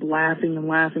kept laughing and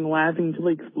laughing and laughing until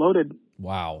he exploded.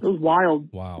 Wow. It was wild.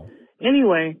 Wow.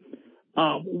 Anyway,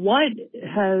 what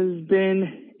has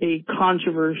been a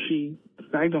controversy?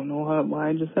 I don't know why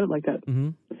I just said it like that. Mm-hmm.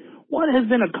 What has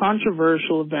been a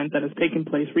controversial event that has taken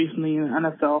place recently in the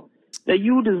NFL that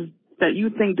you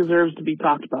think deserves to be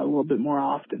talked about a little bit more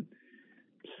often?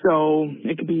 So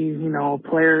it could be, a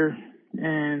player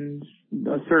and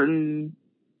a certain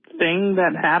thing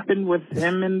that happened with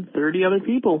him and 30 other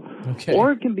people. Okay.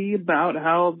 Or it can be about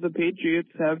how the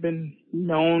Patriots have been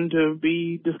known to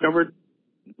be discovered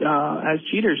as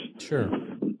cheaters. Sure.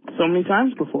 So many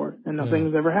times before, and nothing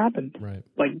has ever happened. Right.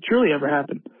 Like, truly ever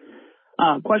happened.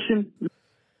 Question.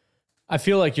 I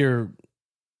feel like you're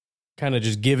kind of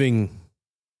just giving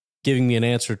me an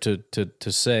answer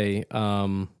to say.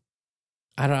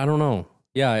 I don't know.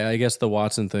 Yeah, I guess the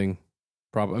Watson thing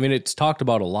probably. I mean, it's talked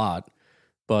about a lot,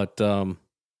 but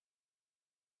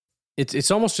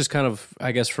it's almost just kind of,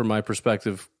 I guess, from my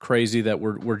perspective, crazy that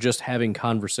we're just having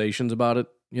conversations about it,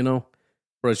 you know,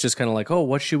 where it's just kind of like, oh,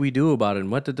 what should we do about it?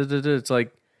 And what, it's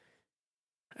like,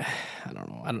 I don't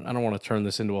know. I don't want to turn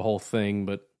this into a whole thing,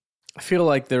 but I feel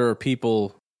like there are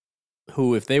people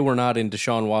who, if they were not in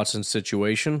Deshaun Watson's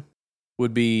situation,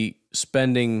 would be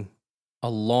spending a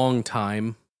long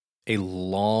time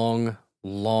in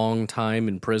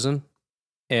prison.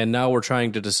 And now we're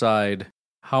trying to decide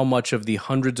how much of the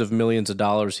hundreds of millions of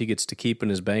dollars he gets to keep in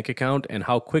his bank account and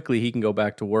how quickly he can go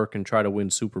back to work and try to win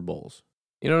Super Bowls.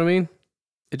 You know what I mean?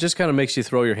 It just kind of makes you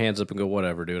throw your hands up and go,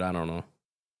 whatever, dude, I don't know.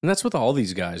 And that's with all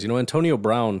these guys. You know, Antonio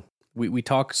Brown, we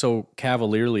talk so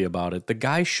cavalierly about it. The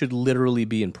guy should literally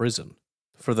be in prison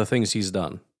for the things he's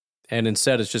done. And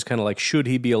instead, it's just kind of like, should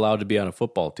he be allowed to be on a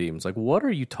football team? It's like, what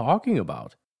are you talking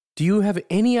about? Do you have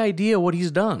any idea what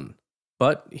he's done?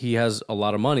 But he has a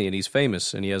lot of money, and he's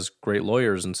famous, and he has great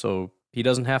lawyers, and so he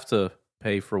doesn't have to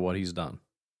pay for what he's done.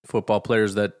 Football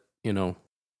players that, you know,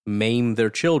 maim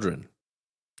their children,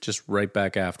 just right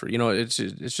back after. You know, it's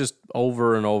just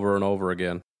over and over and over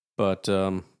again. But,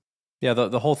 yeah,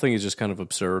 the whole thing is just kind of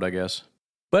absurd, I guess.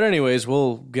 But anyways,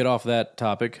 we'll get off that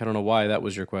topic. I don't know why that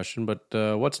was your question, but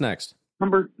what's next?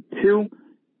 Number 2,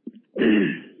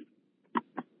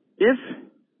 if,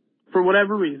 for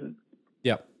whatever reason,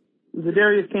 yep,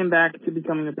 Za'Darius came back to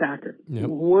becoming a Packer, yep,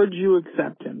 would you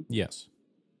accept him? Yes.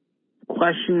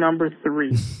 Question number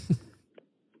 3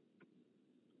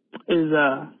 is,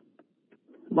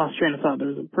 lost train of thought.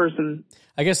 There's a person.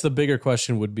 I guess the bigger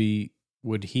question would be,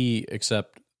 would he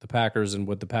accept the Packers, and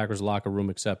would the Packers locker room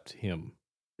accept him?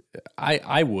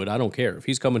 I would. I don't care. If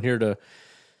he's coming here to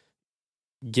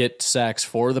get sacks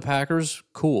for the Packers,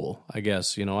 cool, I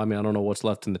guess. You know, I mean, I don't know what's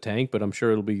left in the tank, but I'm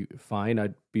sure it'll be fine.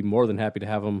 I'd be more than happy to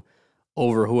have him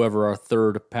over whoever our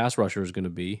third pass rusher is going to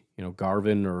be. You know,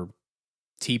 Garvin or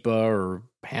Tipa or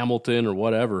Hamilton or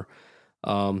whatever.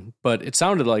 But it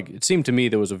seemed to me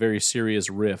there was a very serious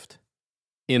rift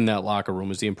in that locker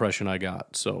room is the impression I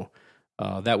got. So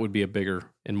that would be a bigger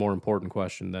and more important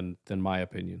question than my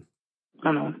opinion.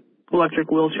 I don't know,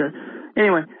 electric wheelchair.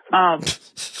 Anyway,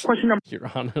 question number. You're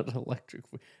on an electric.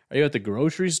 Are you at the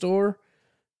grocery store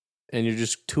and you're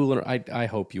just tooling? I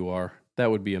hope you are. That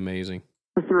would be amazing.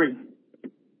 3.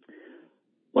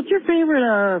 What's your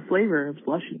favorite flavor of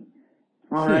slushie?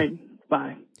 All right,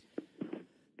 bye.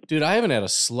 Dude, I haven't had a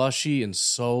slushie in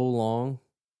so long.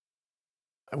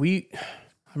 I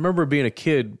remember being a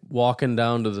kid walking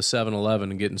down to the 7-Eleven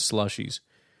and getting slushies.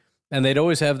 And they'd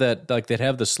always have that, like they'd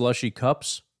have the slushy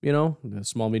cups, you know, the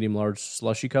small, medium, large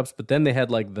slushy cups. But then they had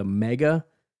like the mega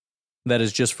that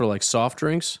is just for like soft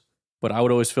drinks. But I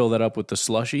would always fill that up with the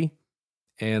slushy.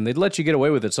 And they'd let you get away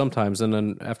with it sometimes. And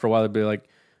then after a while, they'd be like,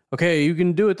 okay, you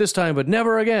can do it this time, but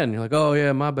never again. You're like, oh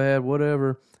yeah, my bad,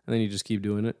 whatever. And then you just keep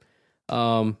doing it.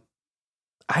 I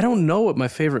don't know what my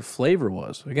favorite flavor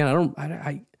was. Again,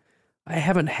 I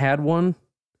haven't had one.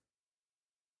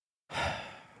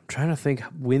 Trying to think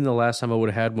when the last time I would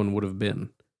have had one would have been.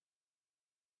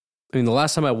 I mean, the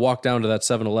last time I walked down to that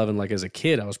 7-Eleven, like as a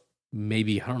kid, I was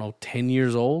maybe, I don't know, 10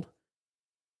 years old.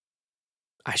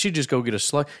 I should just go get a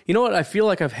slush. You know what? I feel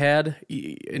like I've had,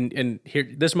 and here,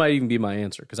 this might even be my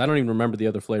answer, because I don't even remember the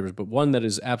other flavors, but one that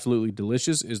is absolutely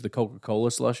delicious is the Coca-Cola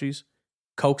slushies.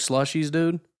 Coke slushies,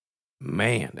 dude.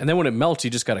 Man. And then when it melts, you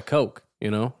just got a Coke,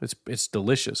 you know? It's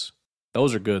delicious.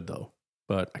 Those are good, though.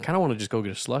 But I kind of want to just go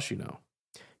get a slushie now.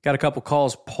 Got a couple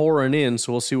calls pouring in,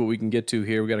 so we'll see what we can get to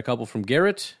here. We got a couple from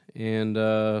Garrett and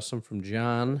some from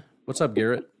John. What's up,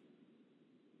 Garrett?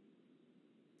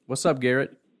 What's up,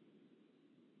 Garrett?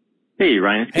 Hey,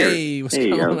 Ryan. It's Garrett. Hey, what's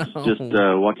going on? I was just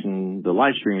watching the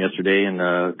live stream yesterday, and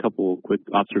a couple quick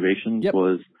observations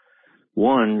was,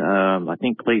 one, I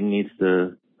think Clayton needs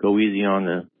to go easy on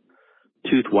the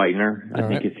tooth whitener. I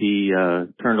think if he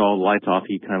turned all the lights off,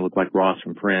 he kind of looked like Ross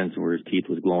from Friends, where his teeth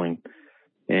was glowing.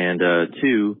 And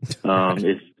 2,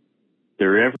 if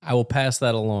there ever... I will pass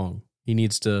that along. He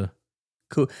needs to...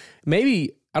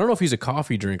 Maybe, I don't know if he's a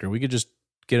coffee drinker. We could just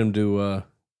get him to...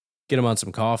 get him on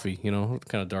some coffee, you know,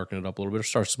 kind of darken it up a little bit, or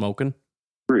start smoking.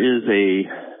 There is a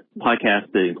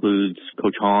podcast that includes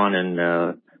Coach Hahn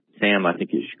and Sam. I think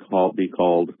it should be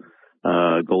called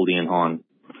Goldie and Hahn.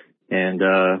 And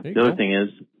the other thing is,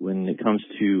 when it comes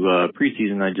to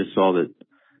preseason, I just saw that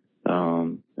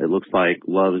it looks like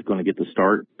Love is going to get the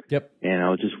start. Yep. And I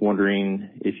was just wondering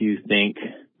if you think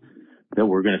that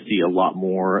we're going to see a lot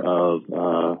more of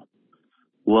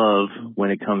Love when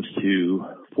it comes to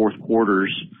fourth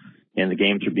quarters and the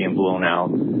games are being blown out,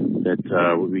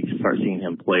 that we can start seeing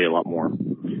him play a lot more.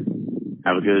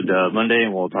 Have a good Monday,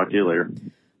 and we'll talk to you later.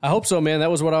 I hope so, man.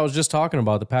 That was what I was just talking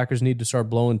about. The Packers need to start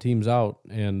blowing teams out.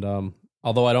 And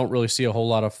although I don't really see a whole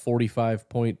lot of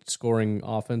 45-point scoring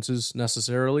offenses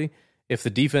necessarily, if the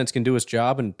defense can do its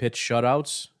job and pitch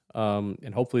shutouts,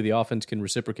 and hopefully the offense can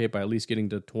reciprocate by at least getting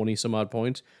to 20-some-odd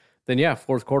points, then yeah,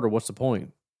 fourth quarter, what's the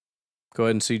point? Go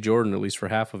ahead and see Jordan, at least for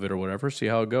half of it or whatever, see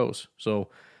how it goes. So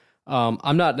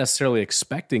I'm not necessarily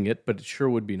expecting it, but it sure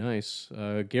would be nice.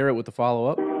 Garrett with the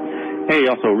follow-up. Hey,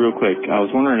 also real quick, I was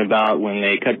wondering about when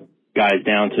they cut guys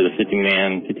down to the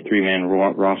 50-man, 53-man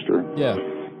roster. Yeah.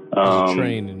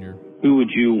 Train in your who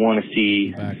would you want to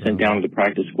see sent down to the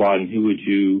practice squad, and who would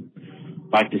you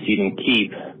like to see them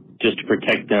keep just to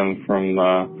protect them from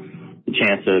the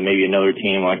chance that maybe another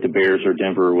team like the Bears or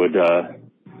Denver would,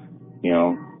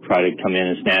 try to come in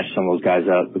and snatch some of those guys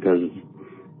up, because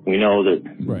we know that,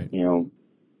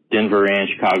 Denver and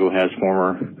Chicago has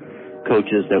former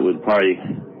coaches that would probably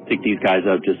pick these guys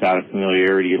up just out of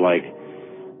familiarity, like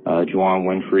Juwan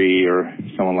Winfrey or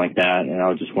someone like that. And I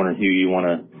was just wondering who you want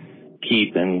to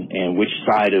keep and which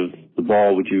side of the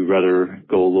ball would you rather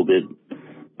go a little bit,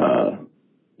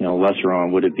 lesser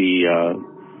on? Would it be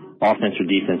offense or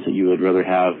defense that you would rather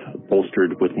have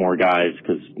bolstered with more guys?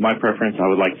 Because my preference, I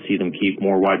would like to see them keep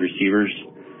more wide receivers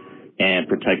and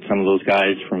protect some of those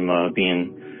guys from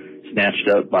being snatched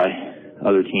up by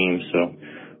other teams. So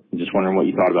I'm just wondering what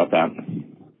you thought about that.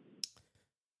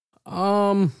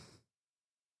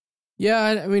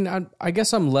 Yeah, I mean, I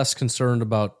guess I'm less concerned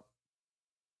about,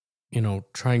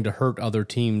 trying to hurt other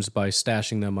teams by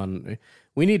stashing them on.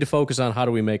 We need to focus on how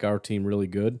do we make our team really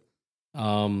good.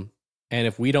 And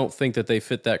if we don't think that they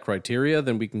fit that criteria,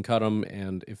 then we can cut them.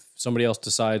 And if somebody else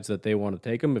decides that they want to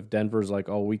take them, if Denver's like,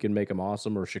 oh, we can make them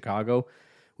awesome, or Chicago,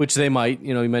 which they might,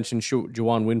 you mentioned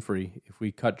Juwan Winfrey. If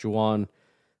we cut Juwan,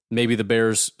 maybe the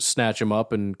Bears snatch him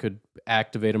up and could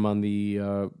activate him on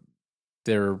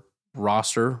their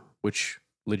roster, which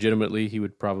legitimately he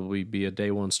would probably be a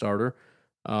day one starter.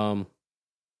 And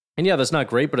yeah, that's not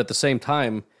great, but at the same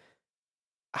time,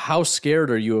 how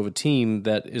scared are you of a team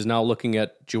that is now looking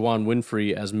at Juwan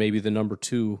Winfrey as maybe the number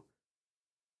 2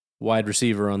 wide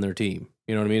receiver on their team?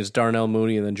 You know what I mean? It's Darnell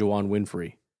Mooney and then Juwan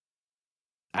Winfrey.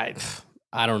 I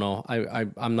don't know.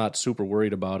 I'm not super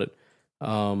worried about it.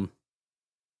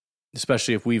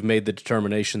 Especially if we've made the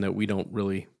determination that we don't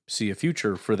really see a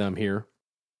future for them here.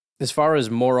 As far as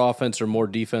more offense or more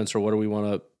defense or what do we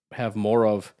want to have more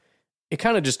of, it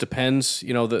kind of just depends.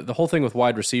 The whole thing with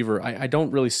wide receiver, I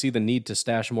don't really see the need to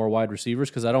stash more wide receivers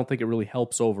because I don't think it really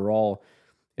helps overall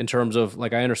in terms of,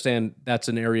 like, I understand that's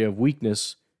an area of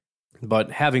weakness,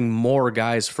 but having more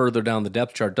guys further down the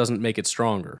depth chart doesn't make it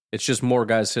stronger. It's just more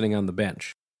guys sitting on the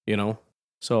bench,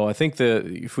 So I think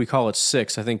if we call it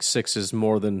 6, I think 6 is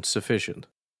more than sufficient.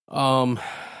 I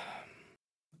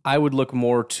would look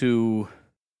more to,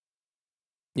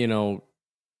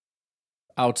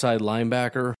 outside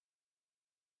linebacker,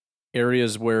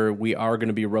 areas where we are going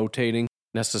to be rotating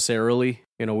necessarily.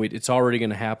 It's already going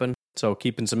to happen. So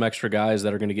keeping some extra guys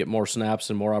that are going to get more snaps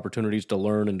and more opportunities to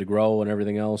learn and to grow and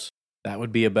everything else, that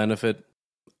would be a benefit.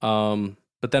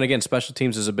 But then again, special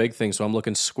teams is a big thing. So I'm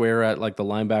looking square at like the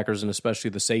linebackers and especially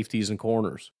the safeties and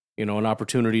corners. An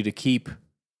opportunity to keep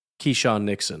Keyshawn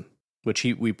Nixon, which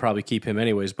we probably keep him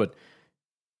anyways. But,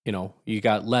 you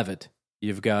got Levitt.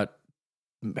 You've got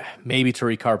maybe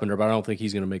Tariq Carpenter, but I don't think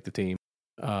he's going to make the team.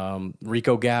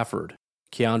 Rico Gafford,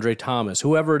 Keandre Thomas,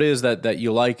 whoever it is that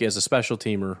you like as a special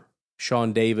teamer,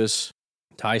 Sean Davis,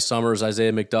 Ty Summers,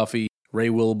 Isaiah McDuffie, Ray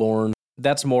Wilborn.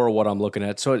 That's more what I'm looking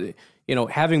at. So,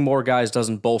 having more guys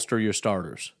doesn't bolster your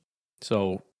starters.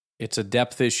 So it's a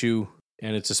depth issue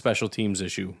and it's a special teams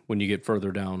issue when you get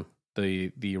further down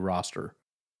the roster.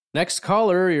 Next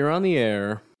caller, you're on the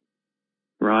air.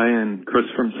 Ryan, Chris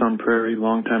from Sun Prairie,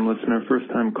 longtime listener,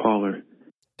 first-time caller.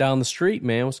 Down the street,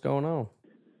 man. What's going on?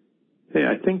 Hey,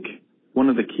 I think one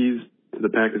of the keys to the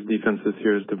Packers defense this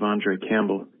year is Devondre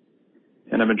Campbell.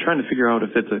 And I've been trying to figure out if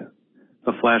it's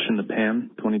a flash in the pan,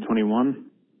 2021,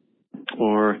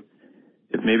 or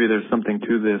if maybe there's something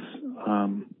to this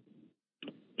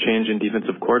change in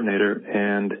defensive coordinator,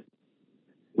 and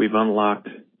we've unlocked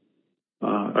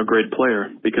a great player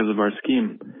because of our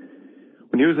scheme.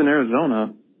 When he was in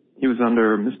Arizona, he was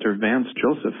under Mr. Vance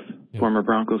Joseph, former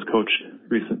Broncos coach,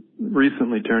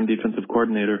 recently turned defensive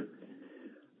coordinator.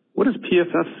 What does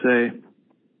PFF say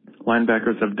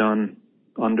linebackers have done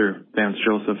under Vance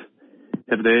Joseph?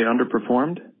 Have they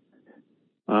underperformed?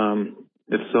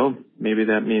 If so, maybe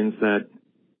that means that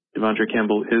Devondre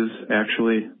Campbell is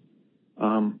actually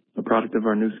a product of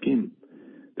our new scheme.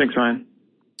 Thanks, Ryan.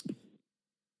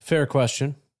 Fair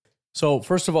question. So,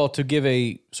 first of all, to give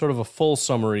a sort of a full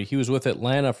summary, he was with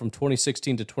Atlanta from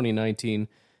 2016 to 2019,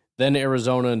 then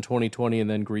Arizona in 2020, and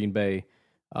then Green Bay.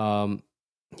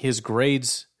 His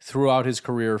grades throughout his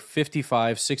career,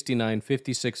 55, 69,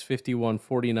 56, 51,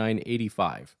 49,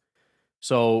 85.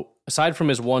 So aside from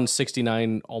his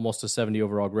 169, almost a 70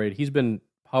 overall grade, he's been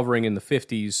hovering in the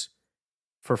 50s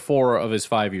for 4 of his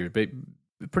 5 years, but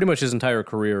pretty much his entire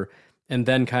career, and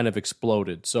then kind of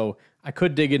exploded. So I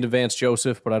could dig into Vance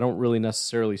Joseph, but I don't really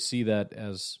necessarily see that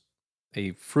as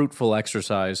a fruitful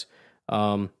exercise.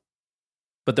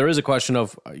 But there is a question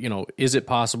of, is it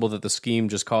possible that the scheme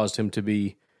just caused him to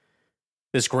be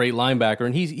this great linebacker?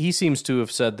 And he seems to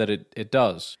have said that it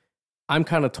does. I'm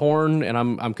kind of torn, and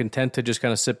I'm content to just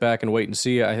kind of sit back and wait and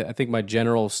see. I think my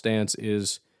general stance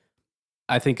is,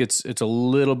 I think it's a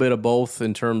little bit of both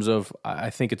in terms of, I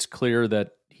think it's clear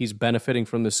that he's benefiting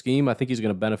from the scheme. I think he's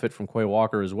going to benefit from Quay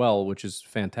Walker as well, which is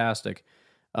fantastic.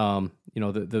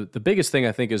 The biggest thing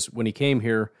I think is when he came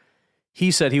here, he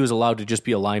said he was allowed to just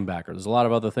be a linebacker. There's a lot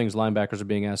of other things linebackers are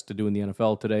being asked to do in the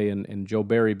NFL today, and Joe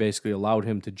Barry basically allowed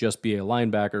him to just be a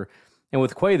linebacker. And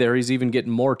with Quay there, he's even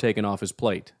getting more taken off his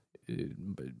plate,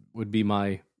 would be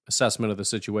my assessment of the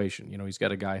situation. He's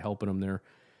got a guy helping him there.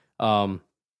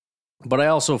 But I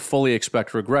also fully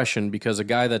expect regression because a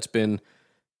guy that's been,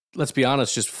 let's be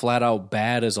honest, just flat out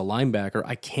bad as a linebacker,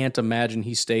 I can't imagine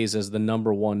he stays as the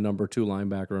number 1, number 2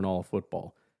 linebacker in all of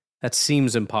football. That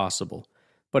seems impossible.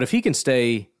 But if he can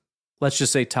stay, let's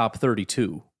just say top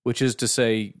 32, which is to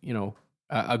say,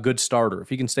 a good starter, if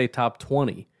he can stay top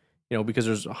 20, because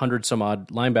there's 100 some odd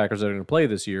linebackers that are going to play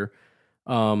this year,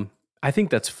 I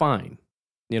think that's fine.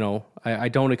 I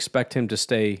don't expect him to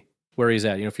stay where he's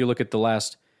at. If you look at the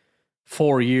last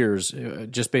 4 years,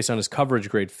 just based on his coverage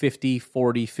grade, 50,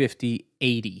 40, 50,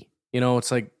 80.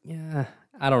 It's like, yeah,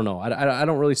 I don't know. I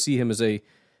don't really see him as a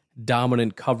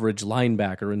dominant coverage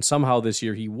linebacker, and somehow this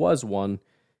year he was one.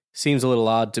 Seems a little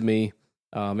odd to me.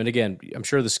 And again, I'm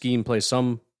sure the scheme plays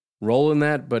some role in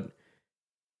that, but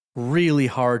really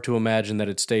hard to imagine that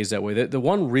it stays that way. The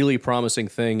one really promising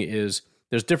thing is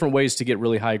there's different ways to get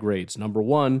really high grades. Number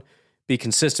 1, be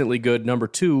consistently good. Number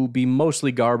 2, be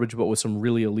mostly garbage, but with some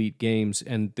really elite games.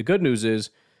 And the good news is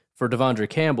for Devondre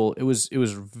Campbell, it was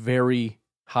very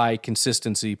high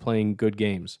consistency playing good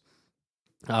games.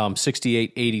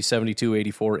 68, 80, 72,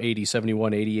 84, 80,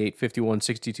 71, 88, 51,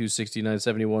 62, 69,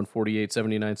 71, 48,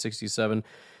 79, 67,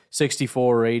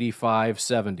 64, 85,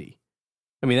 70.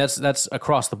 I mean, that's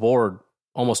across the board,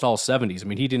 almost all 70s. I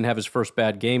mean, he didn't have his first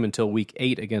bad game until week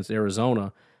 8 against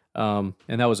Arizona, and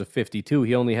that was a 52.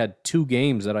 He only had 2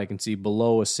 games that I can see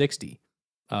below a 60.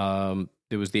 There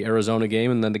was the Arizona game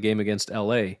and then the game against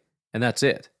LA, and that's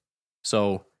it.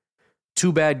 So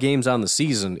 2 bad games on the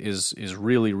season is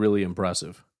really, really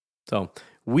impressive. So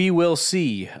we will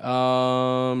see.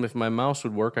 If my mouse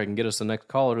would work, I can get us the next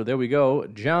caller. There we go.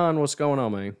 John, what's going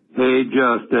on, man? Hey,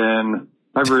 Justin.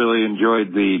 I've really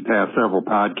enjoyed the past several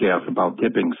podcasts about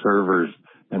tipping servers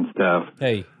and stuff.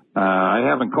 Hey. I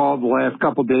haven't called the last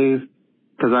couple days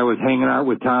because I was hanging out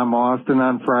with Tom Austin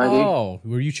on Friday. Oh,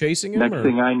 were you chasing him? Next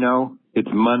thing I know, it's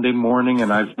Monday morning,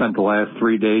 and I've spent the last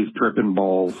 3 days tripping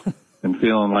balls and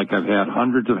feeling like I've had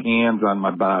hundreds of hands on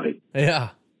my body. Yeah.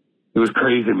 It was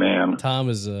crazy, man. Tom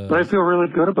is but I feel really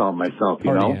good about myself,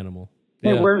 party animal.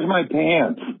 Hey, Yeah. where's my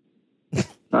pants?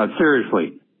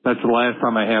 Seriously, that's the last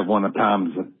time I have one of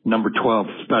Tom's number 12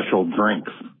 special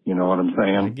drinks. You know what I'm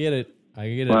saying? I get it.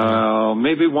 Well,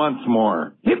 maybe once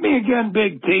more. Hit me again,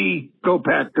 Big T. Go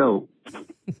Pack, go.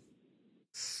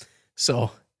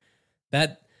 So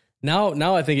that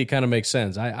now I think it kind of makes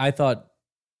sense. I thought,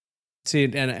 see,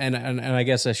 and I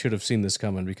guess I should have seen this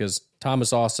coming because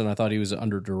Thomas Austin, I thought he was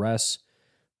under duress.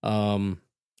 I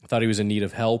thought he was in need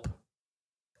of help.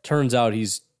 Turns out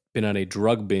he's been on a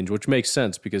drug binge, which makes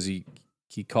sense because he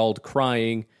called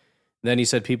crying. Then he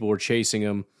said people were chasing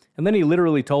him. And then he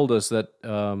literally told us that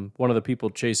one of the people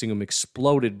chasing him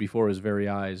exploded before his very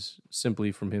eyes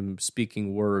simply from him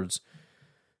speaking words.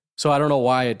 So I don't know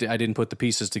why I didn't put the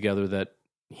pieces together that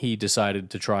he decided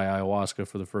to try ayahuasca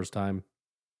for the first time.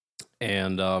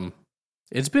 And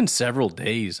it's been several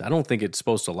days. I don't think it's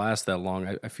supposed to last that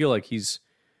long. I feel like he's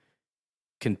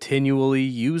continually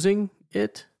using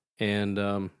it.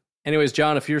 And anyways,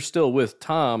 John, if you're still with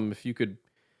Tom, if you could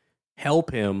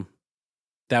help him,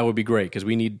 that would be great because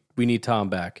we need Tom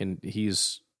back, and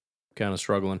he's kind of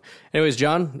struggling. Anyways,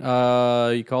 John,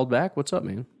 you called back. What's up,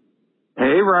 man?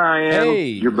 Hey, Ryan. Hey.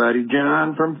 Your buddy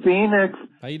John from Phoenix.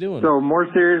 How you doing? So more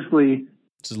seriously.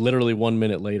 This is literally 1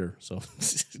 minute later, so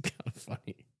it's kind of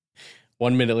funny.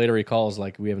 1 minute later, he calls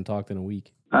like we haven't talked in a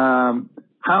week.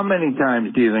 How many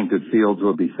times do you think that Fields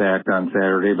will be sacked on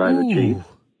Saturday by the Chiefs?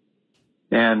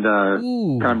 And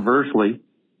conversely,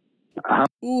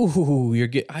 Ooh,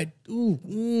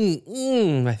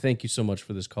 I thank you so much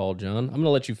for this call, John. I'm going to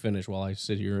let you finish while I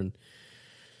sit here and.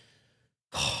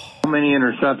 How many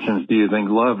interceptions do you think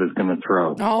Love is going to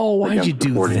throw? Oh, why'd you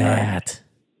do that?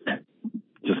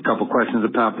 Just a couple questions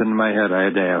that popped into my head. I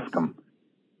had to ask them.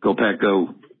 Go Pack,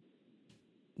 go.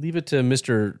 Leave it to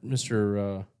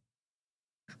Mr.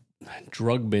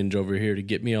 Drug Binge over here to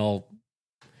get me on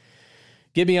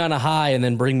a high and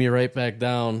then bring me right back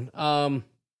down.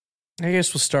 I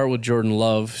guess we'll start with Jordan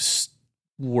Love's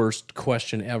worst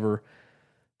question ever.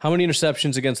 How many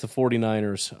interceptions against the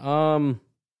 49ers?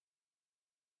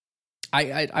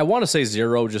 I want to say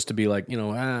 0 just to be like,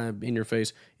 in your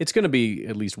face. It's going to be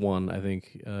at least 1, I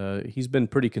think. He's been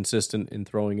pretty consistent in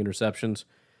throwing interceptions.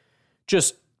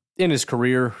 Just in his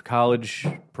career, college,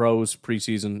 pros,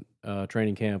 preseason,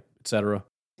 training camp, etc.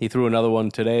 He threw another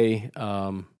one today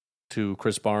to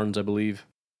Chris Barnes, I believe.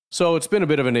 So it's been a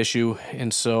bit of an issue,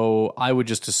 and so I would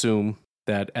just assume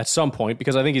that at some point,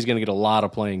 because I think he's going to get a lot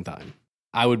of playing time,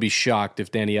 I would be shocked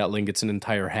if Danny Etling gets an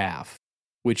entire half,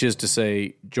 which is to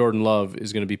say Jordan Love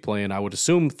is going to be playing, I would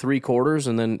assume, 3 quarters,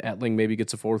 and then Etling maybe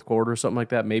gets a 4th quarter or something like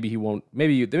that. Maybe he won't.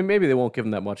 Maybe they won't give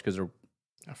him that much because they're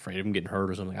afraid of him getting hurt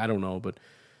or something. I don't know, but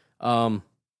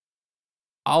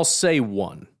I'll say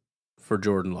 1 for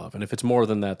Jordan Love, and if it's more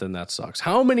than that, then that sucks.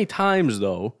 How many times,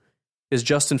 though, is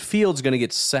Justin Fields going to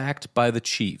get sacked by the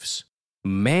Chiefs?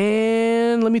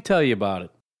 Man, let me tell you about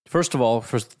it. First of all,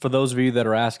 for those of you that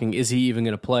are asking, is he even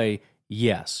going to play?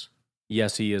 Yes.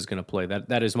 Yes, he is going to play.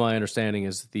 That is my understanding,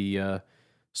 is the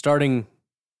starting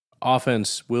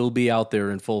offense will be out there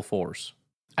in full force.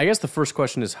 I guess the first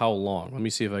question is how long? Let me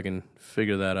see if I can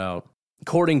figure that out.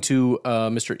 According to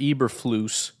Mr.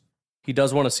 Eberflus, he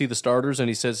does want to see the starters, and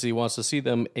he says he wants to see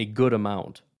them a good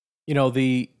amount.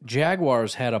 The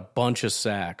Jaguars had a bunch of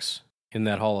sacks in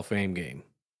that Hall of Fame game.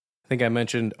 I think I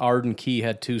mentioned Arden Key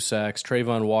had 2 sacks.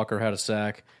 Trayvon Walker had a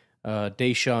sack.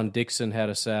 Deshaun Dixon had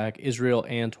a sack. Israel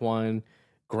Antwine,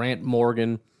 Grant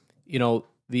Morgan.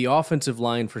 The offensive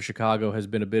line for Chicago has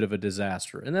been a bit of a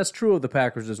disaster. And that's true of the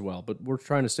Packers as well, but we're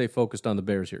trying to stay focused on the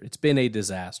Bears here. It's been a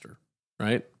disaster,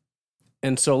 right?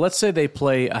 And so let's say they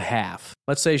play a half.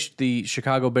 Let's say the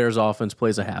Chicago Bears offense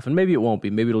plays a half, and maybe it won't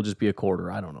be. Maybe it'll just be a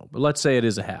quarter. I don't know. But let's say it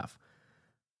is a half.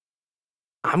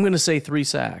 I'm going to say 3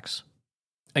 sacks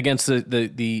against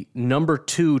the number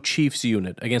 2 Chiefs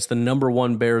unit, against the number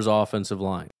 1 Bears offensive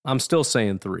line. I'm still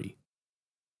saying 3.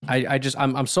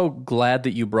 I'm so glad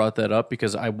that you brought that up,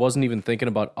 because I wasn't even thinking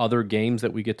about other games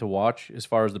that we get to watch as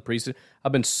far as the preseason.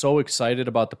 I've been so excited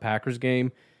about the Packers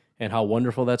game and how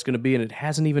wonderful that's going to be, and it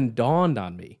hasn't even dawned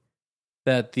on me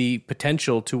that the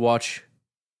potential to watch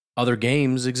other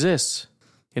games exists.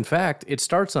 In fact, it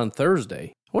starts on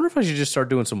Thursday. I wonder if I should just start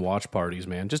doing some watch parties,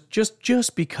 man,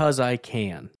 just because I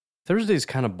can. Thursday's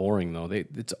kind of boring, though.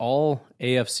 It's all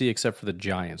AFC except for the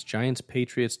Giants. Giants,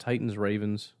 Patriots, Titans,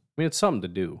 Ravens. I mean, it's something to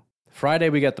do. Friday,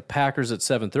 we got the Packers at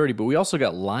 7:30, but we also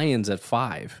got Lions at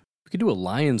 5. We could do a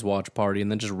Lions watch party and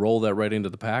then just roll that right into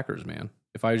the Packers, man.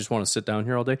 If I just want to sit down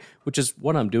here all day, which is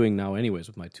what I'm doing now anyways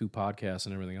with my 2 podcasts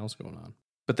and everything else going on.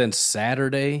 But then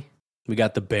Saturday, we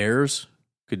got the Bears.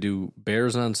 Could do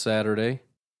Bears on Saturday.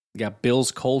 We got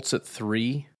Bills Colts at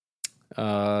 3.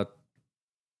 Bunch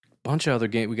of other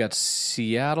games. We got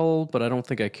Seattle, but I don't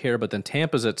think I care. But then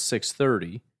Tampa's at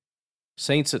 6:30.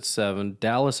 Saints at 7.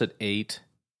 Dallas at 8.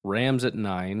 Rams at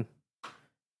 9.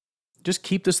 Just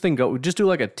keep this thing going. Just do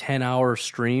like a 10-hour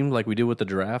stream like we do with the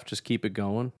draft. Just keep it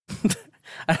going.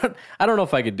 I don't know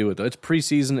if I could do it, though. It's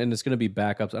preseason, and it's going to be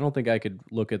backups. I don't think I could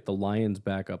look at the Lions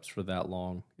backups for that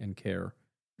long and care.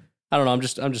 I don't know. I'm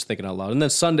just thinking out loud. And then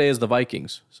Sunday is the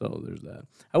Vikings, so there's that.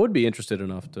 I would be interested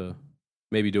enough to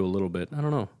maybe do a little bit. I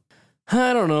don't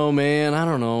know, man. I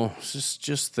don't know. It's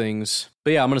just things.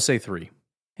 But yeah, I'm going to say 3.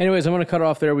 Anyways, I'm going to cut it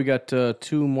off there. We got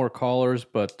 2 more callers,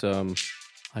 but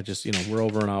we're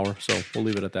over an hour, so we'll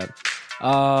leave it at that.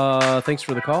 Thanks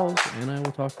for the calls, and I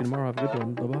will talk to you tomorrow. Have a good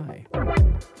one.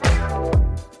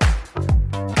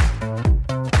 Bye-bye.